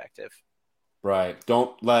me and effective. Right.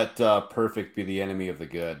 Don't let perfect be the enemy of the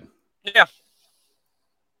good. Yeah.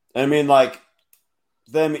 I mean, like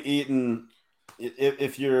them eating,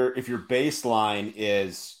 if your baseline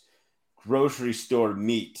is grocery store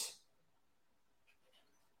meat,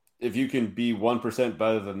 if you can be 1%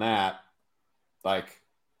 better than that, like,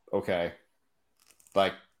 okay,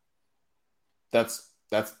 like that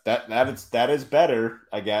is better,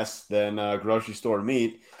 I guess, than grocery store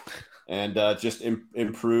meat, and just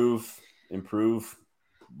improve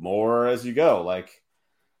more as you go, like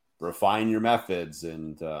refine your methods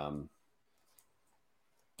and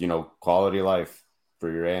quality of life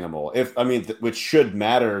for your animal. Which should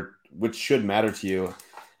matter to you.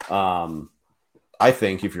 I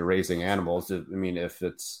think if you're raising animals, if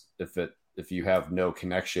you have no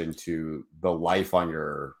connection to the life on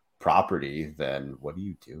your property, then what are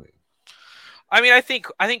you doing? I mean, I think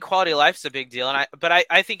quality of life is a big deal, but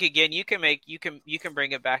I think again you can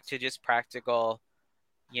bring it back to just practical.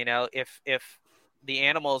 If the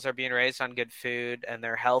animals are being raised on good food and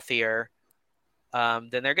they're healthier,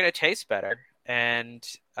 then they're going to taste better, and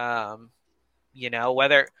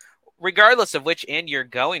regardless of which end you're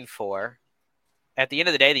going for, at the end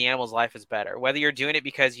of the day, the animal's life is better. Whether you're doing it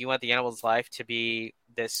because you want the animal's life to be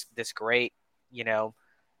this great, you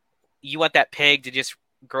want that pig to just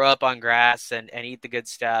grow up on grass and eat the good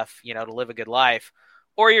stuff, to live a good life,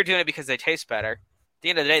 or you're doing it because they taste better. the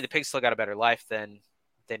end of the day, the pig still got a better life than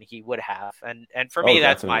he would have. And for me,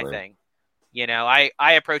 that's my thing. You know,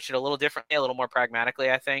 I approach it a little differently, a little more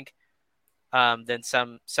pragmatically, I think, than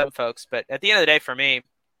some folks. But at the end of the day, for me,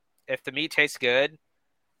 if the meat tastes good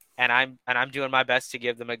and I'm doing my best to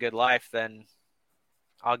give them a good life, then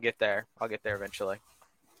I'll get there. I'll get there eventually.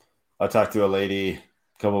 I talked to a lady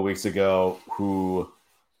a couple of weeks ago who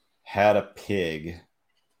had a pig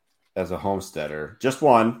as a homesteader, just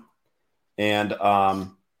one. And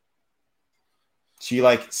she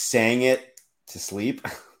like sang it to sleep.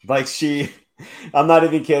 Like I'm not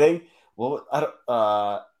even kidding. Well,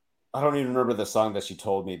 I don't even remember the song that she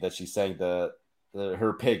told me that she sang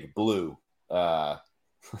her pig Blue. Their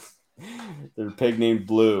pig named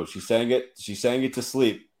Blue. She sang it to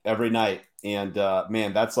sleep every night. And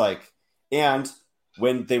man, that's like, and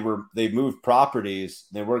when they moved properties,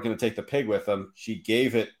 they weren't going to take the pig with them. She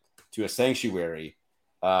gave it to a sanctuary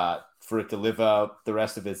for it to live out the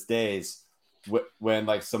rest of its days. When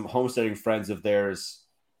like some homesteading friends of theirs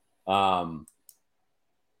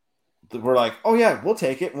we're like, oh yeah, we'll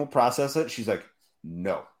take it and we'll process it. She's like,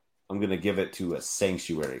 no, I'm going to give it to a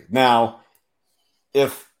sanctuary. Now,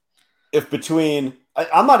 if between,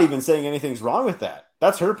 I'm not even saying anything's wrong with that.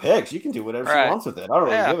 That's her pig. She can do whatever she wants with it. I don't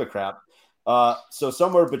really give a crap. So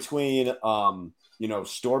somewhere between,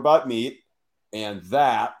 store-bought meat and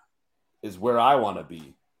that is where I want to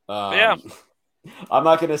be. I'm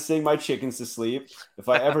not going to sing my chickens to sleep. If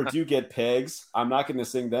I ever do get pigs, I'm not going to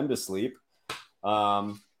sing them to sleep.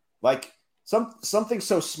 Like something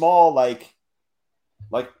so small, like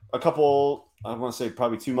a couple, I want to say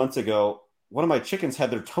probably 2 months ago, one of my chickens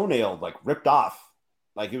had their toenail like ripped off.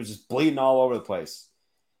 Like it was just bleeding all over the place.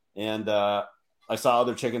 And I saw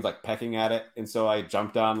other chickens like pecking at it. And so I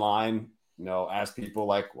jumped online, asked people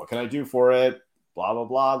like, what can I do for it? Blah, blah,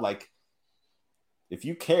 blah. Like if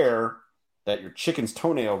you care that your chicken's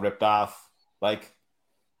toenail ripped off, like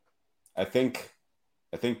I think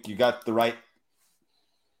you got the right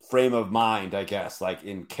frame of mind, I guess, like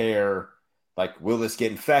in care, like, will this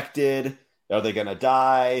get infected? Are they going to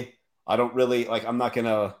die? I don't really like, I'm not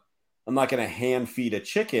going to hand feed a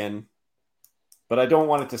chicken, but I don't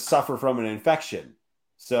want it to suffer from an infection.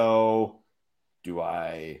 So do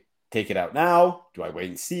I take it out now? Do I wait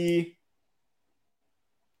and see?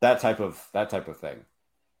 That type of thing.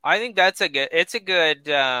 I think it's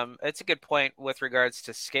a good point with regards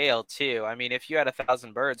to scale too. I mean, if you had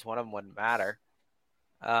 1,000 birds, one of them wouldn't matter.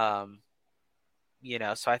 So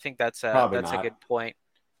I think that's a good point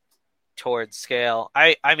towards scale.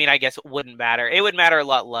 I mean, I guess it wouldn't matter. It would matter a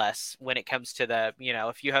lot less when it comes to the,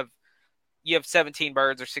 if you have 17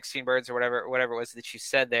 birds or 16 birds or whatever it was that you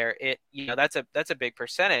said there, that's a big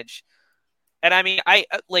percentage. And I mean, I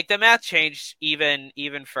like the math changed even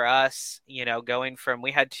for us, going from,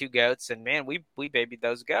 we had 2 goats and man, we babied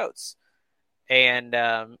those goats. And,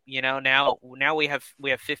 now we have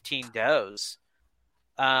 15 does.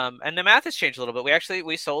 And the math has changed a little bit.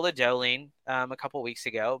 We sold a doeling, a couple weeks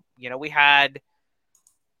ago. We had,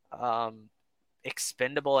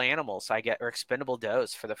 expendable animals, or expendable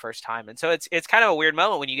does for the first time. And so it's kind of a weird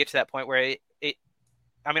moment when you get to that point where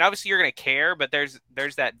I mean, obviously you're going to care, but there's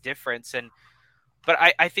that difference. But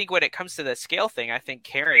I think when it comes to the scale thing, I think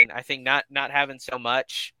caring, I think not having so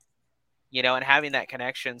much, and having that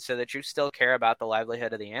connection so that you still care about the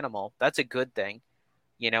livelihood of the animal, that's a good thing.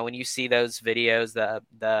 When you see those videos,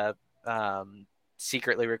 the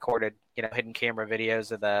secretly recorded, hidden camera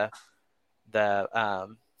videos of the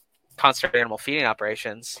concentrated animal feeding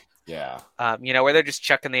operations. Yeah. Where they're just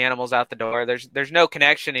chucking the animals out the door. There's no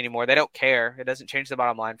connection anymore. They don't care. It doesn't change the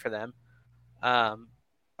bottom line for them.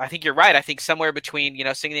 I think you're right. I think somewhere between,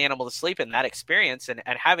 singing the animal to sleep and that experience and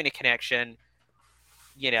having a connection,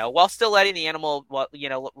 while still letting the animal,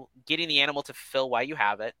 getting the animal to fulfill why you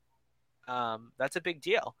have it. That's a big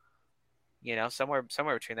deal. Somewhere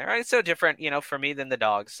between there. It's so different, for me than the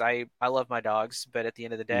dogs. I love my dogs, but at the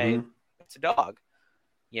end of the day, it's a dog.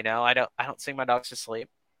 I don't sing my dogs to sleep.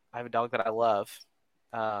 I have a dog that I love.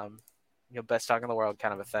 Best dog in the world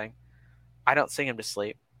kind of a thing. I don't sing him to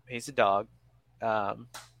sleep. He's a dog.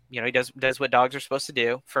 He does what dogs are supposed to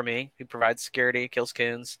do for me. He provides security, kills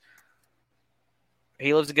coons.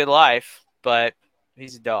 He lives a good life, but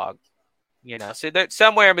he's a dog. So there's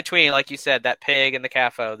somewhere in between, like you said, that pig and the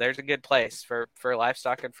CAFO, there's a good place for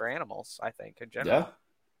livestock and for animals, I think, in general.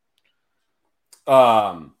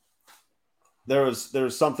 Yeah. There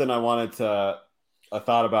was something I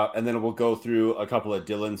thought about, and then we'll go through a couple of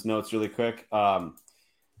Dylan's notes really quick.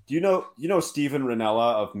 Do you know Steven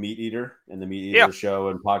Rinella of Meat Eater and the Meat Eater show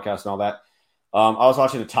and podcast and all that? I was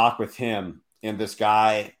watching a talk with him, and this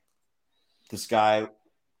guy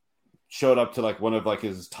showed up to like one of like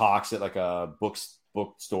his talks at like a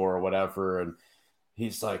bookstore or whatever, and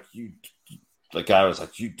he's like, the guy was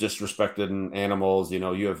like, you disrespected animals,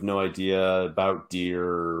 you have no idea about deer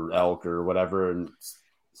or elk or whatever. And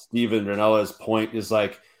Steven Rinella's point is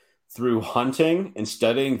like, through hunting and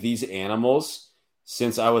studying these animals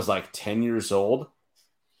since I was like 10 years old,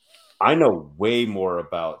 I know way more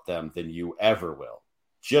about them than you ever will,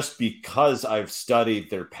 just because I've studied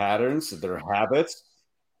their patterns, their habits,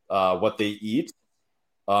 what they eat,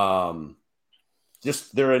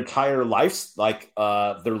 just their entire life, like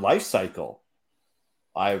their life cycle.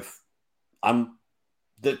 I'm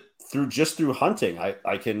through hunting,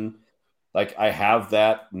 I can, like, I have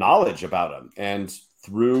that knowledge about them, and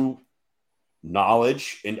through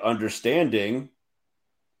knowledge and understanding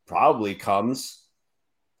probably comes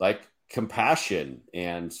like compassion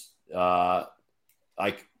and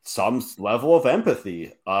like some level of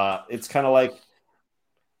empathy. It's kind of like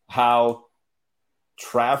how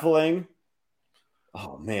traveling,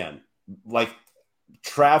 oh man, like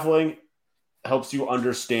traveling helps you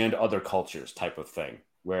understand other cultures type of thing,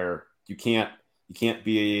 where you can't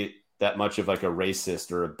be that much of like a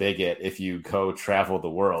racist or a bigot if you go travel the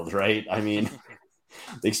world, right? I mean,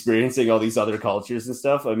 experiencing all these other cultures and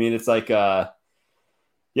stuff. I mean, it's like,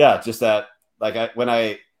 just that, like when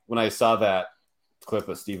I saw that clip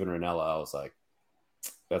of Steven Rinella, I was like,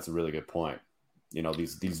 that's a really good point.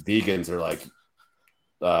 These vegans are like,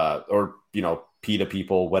 or, PETA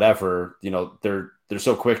people, whatever, they're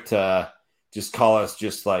so quick to just call us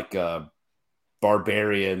just like,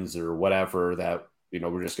 barbarians or whatever, that, we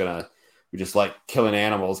just like killing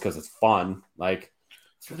animals because it's fun. Like,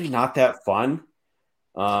 it's really not that fun.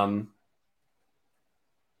 But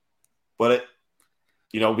it,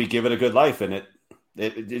 we give it a good life, and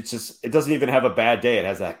it's just, it doesn't even have a bad day. It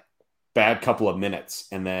has a bad couple of minutes,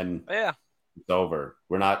 and then it's over.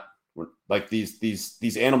 We're like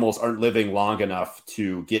these animals aren't living long enough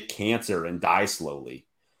to get cancer and die slowly.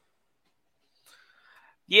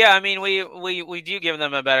 Yeah, I mean, we do give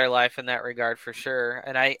them a better life in that regard for sure.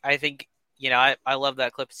 And I think, I love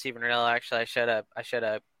that clip of Steven Rinella. Actually, I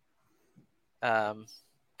showed a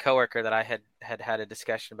coworker that I had a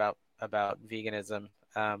discussion about veganism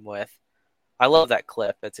with. I love that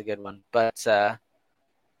clip. It's a good one. But I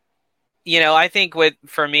think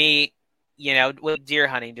for me, with deer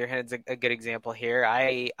hunting is a good example here.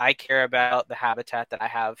 I care about the habitat that I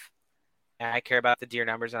have. And I care about the deer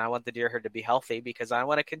numbers, and I want the deer herd to be healthy because I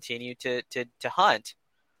want to continue to hunt.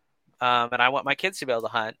 And I want my kids to be able to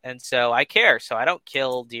hunt. And so I care. So I don't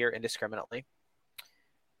kill deer indiscriminately.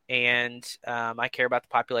 And I care about the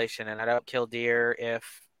population, and I don't kill deer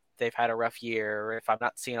if they've had a rough year or if I'm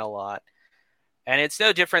not seeing a lot. And it's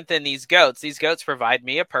no different than these goats. These goats provide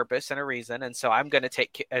me a purpose and a reason. And so I'm going to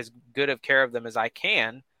take as good of care of them as I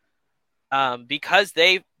can because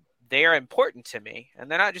they are important to me. And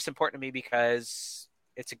they're not just important to me because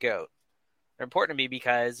it's a goat. They're important to me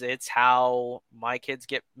because it's how my kids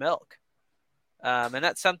get milk. And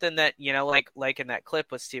that's something that, like in that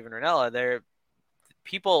clip with Steven Rinella, they're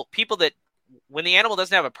people that when the animal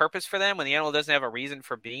doesn't have a purpose for them, when the animal doesn't have a reason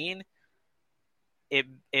for being, it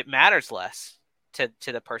matters less to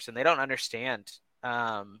the person. They don't understand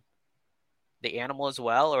the animal as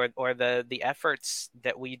well, or the efforts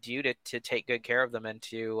that we do to take good care of them and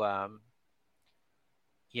to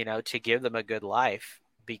to give them a good life,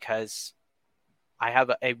 because I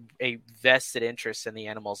have a vested interest in the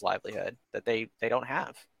animal's livelihood that they don't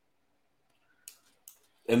have.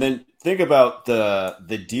 And then think about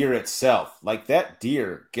the deer itself. Like, that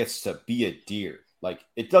deer gets to be a deer. Like,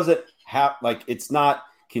 it doesn't have, like, it's not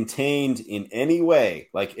contained in any way.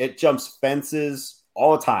 Like, it jumps fences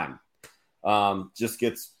all the time. Just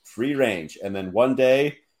gets free range. And then one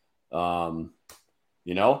day,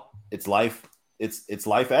 its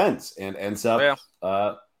life ends and ends up,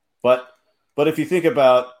 but if you think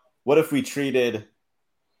about, what if we treated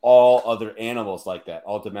all other animals like that,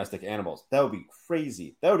 all domestic animals? That would be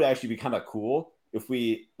crazy. That would actually be kind of cool if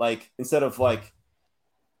we, like, instead of like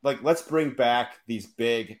let's bring back these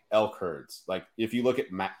big elk herds. Like, if you look at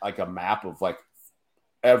like a map of like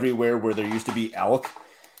everywhere where there used to be elk,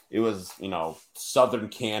 it was, southern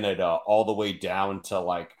Canada all the way down to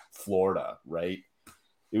like Florida, right?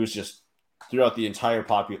 It was just throughout the entire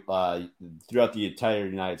throughout the entire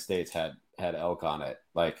United States had elk on it,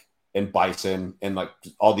 like, and bison and like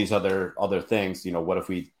all these other things. What if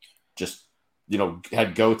we just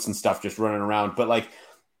had goats and stuff just running around? But like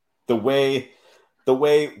the way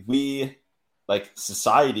we, like,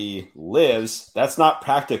 society lives, that's not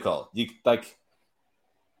practical.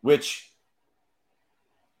 Which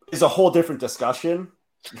is a whole different discussion.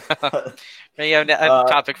 Maybe have a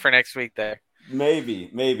topic for next week there. Maybe.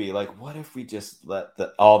 Like, what if we just let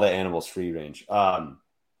all the animals free range? That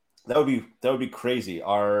would be crazy.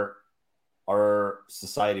 Our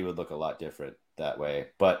society would look a lot different that way.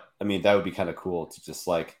 But I mean, that would be kind of cool to just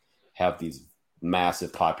like have these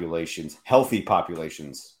massive populations, healthy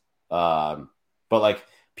populations. But like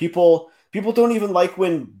people don't even like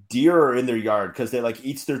when deer are in their yard because they like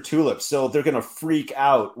eats their tulips, so they're gonna freak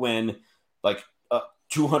out when like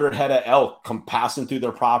 200 head of elk come passing through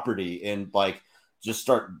their property and like just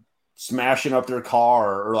start smashing up their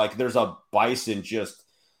car, or like there's a bison just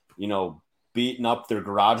beating up their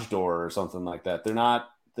garage door or something like that. They're not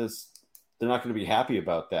going to be happy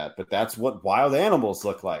about that, but that's what wild animals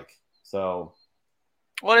look like. So,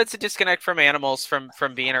 well, it's a disconnect from animals, from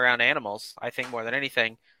being around animals. I think more than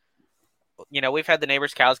anything, we've had the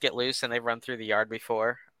neighbors' cows get loose and they've run through the yard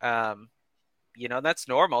before. That's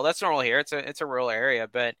normal. That's normal here. It's a rural area,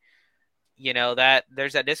 but that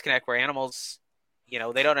there's that disconnect where animals,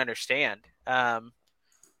 they don't understand.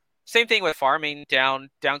 Same thing with farming down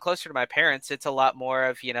closer to my parents. It's a lot more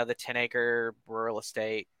of, the 10-acre rural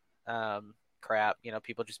estate crap,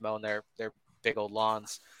 people just mowing their big old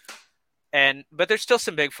lawns. But there's still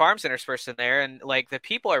some big farms interspersed in there. And like the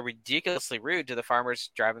people are ridiculously rude to the farmers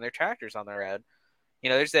driving their tractors on the road.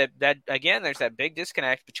 There's that there's that big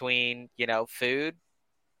disconnect between, food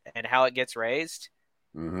and how it gets raised.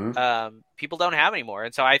 mm-hmm. People don't have anymore.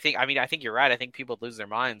 And so I think you're right. I think people lose their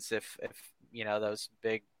minds if those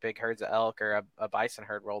big herds of elk or a bison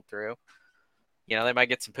herd rolled through. They might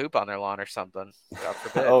get some poop on their lawn or something. God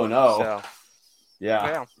forbid. Oh no. So,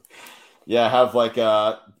 yeah.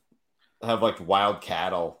 Have like wild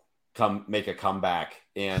cattle come make a comeback,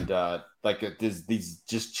 and like these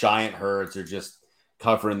just giant herds are just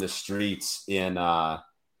covering the streets in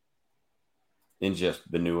just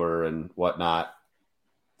manure and whatnot.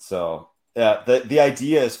 So yeah, the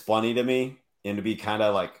idea is funny to me, and to be kind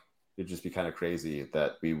of like, it'd just be kind of crazy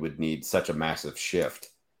that we would need such a massive shift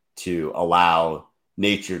to allow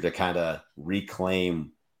nature to kind of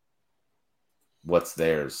reclaim what's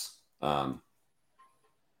theirs. But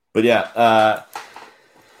yeah,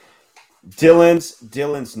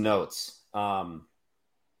 Dylan's notes.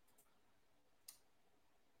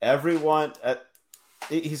 Everyone,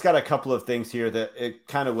 he's got a couple of things here that it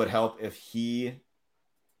kind of would help if he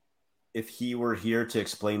were here to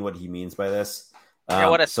explain what he means by this. Yeah,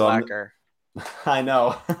 what a slacker. I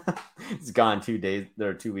know. It's gone 2 days. There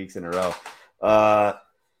are 2 weeks in a row.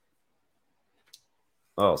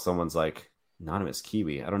 Someone's like, anonymous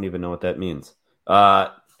Kiwi. I don't even know what that means.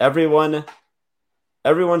 Everyone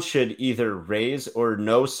should either raise or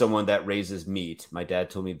know someone that raises meat. My dad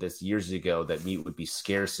told me this years ago, that meat would be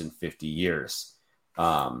scarce in 50 years.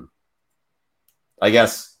 I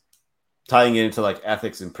guess tying it into like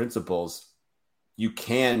ethics and principles, you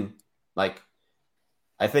can, like,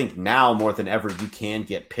 I think now more than ever, you can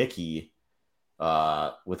get picky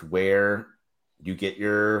with where you get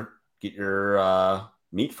your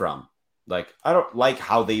meat from. Like, I don't like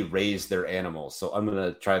how they raise their animals, so I'm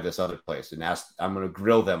gonna try this other place and I'm gonna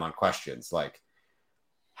grill them on questions like,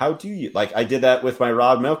 how do you, like, I did that with my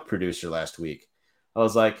raw milk producer last week. I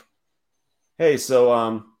was like, hey,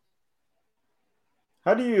 so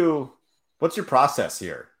what's your process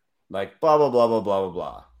here? Like, blah blah blah blah blah blah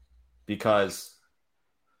blah, because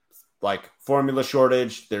like formula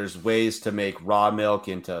shortage, there's ways to make raw milk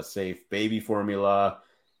into safe baby formula,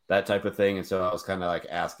 that type of thing. And so I was kind of like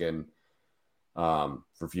asking,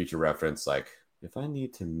 for future reference, like, if I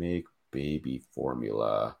need to make baby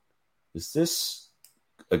formula, is this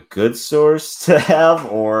a good source to have,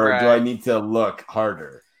 or do I need to look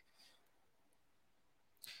harder?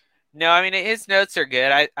 No, I mean, his notes are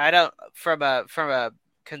good. I don't, from a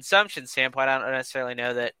consumption standpoint, I don't necessarily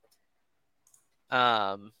know that,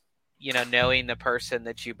 knowing the person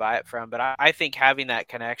that you buy it from, but I think having that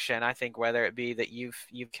connection, I think whether it be that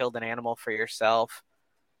you've killed an animal for yourself,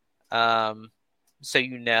 so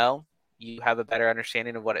you have a better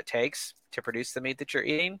understanding of what it takes to produce the meat that you're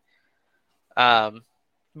eating. But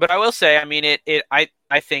I will say, I mean, I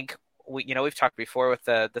think we've talked before with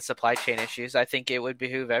the supply chain issues. I think it would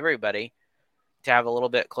behoove everybody to have a little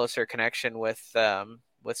bit closer connection with some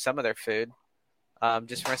of their food,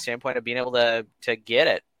 just from a standpoint of being able to get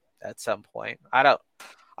it at some point. I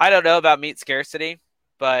don't know about meat scarcity,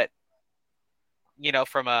 but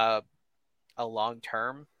from a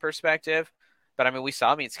long-term perspective. But I mean, we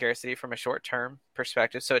saw meat scarcity from a short-term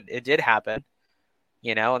perspective, so it did happen.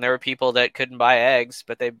 And there were people that couldn't buy eggs,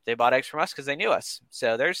 but they bought eggs from us because they knew us.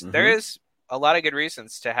 So there is a lot of good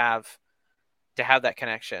reasons to have that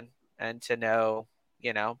connection and to know,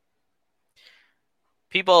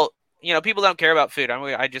 people, people don't care about food.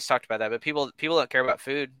 I just talked about that, but people don't care about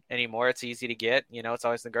food anymore. It's easy to get. It's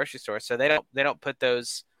always in the grocery store, so they don't put the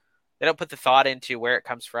thought into where it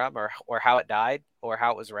comes from or how it died or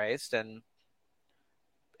how it was raised, and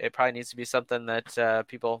it probably needs to be something that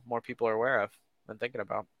more people are aware of and thinking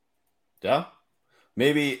about. Yeah.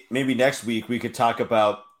 Maybe next week we could talk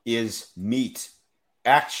about, is meat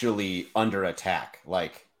actually under attack?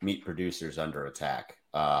 Like meat producers under attack.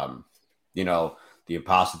 The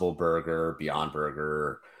Impossible Burger, Beyond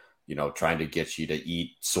Burger, trying to get you to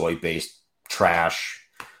eat soy-based trash.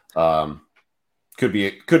 Could be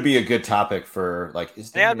a good topic for, like,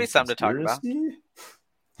 is there it'd be something to talk about.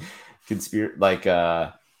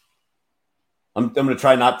 I'm going to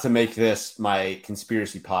try not to make this my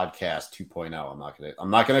conspiracy podcast 2.0. I'm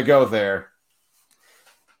not going to go there.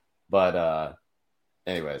 But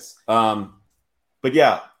anyways, but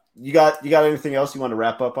yeah, you got anything else you want to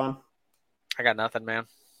wrap up on? I got nothing, man.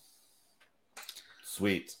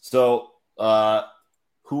 Sweet. So,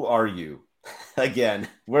 who are you? Again,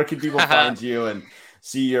 where can people find you and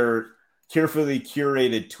see your carefully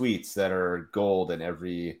curated tweets that are gold in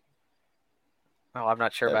every... Oh, I'm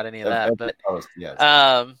not sure about any of that, but post, yes.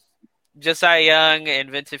 Josiah Young,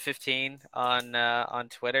 Inventive15 on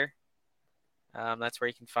Twitter. That's where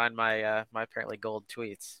you can find my apparently gold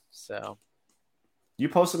tweets. So you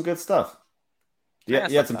post some good stuff. Yeah,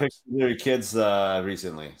 you had some pictures of your kids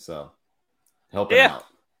recently, so helping out.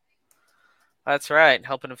 That's right,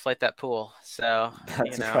 helping inflate that pool. So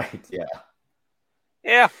that's right. Yeah.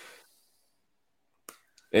 Yeah.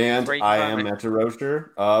 And I am Mentor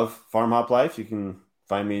Roaster of Farm Hop Life. You can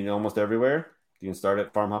find me almost everywhere. You can start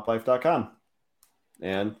at farmhoplife.com.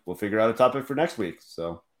 And we'll figure out a topic for next week.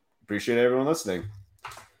 So appreciate everyone listening.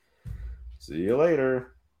 See you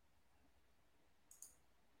later.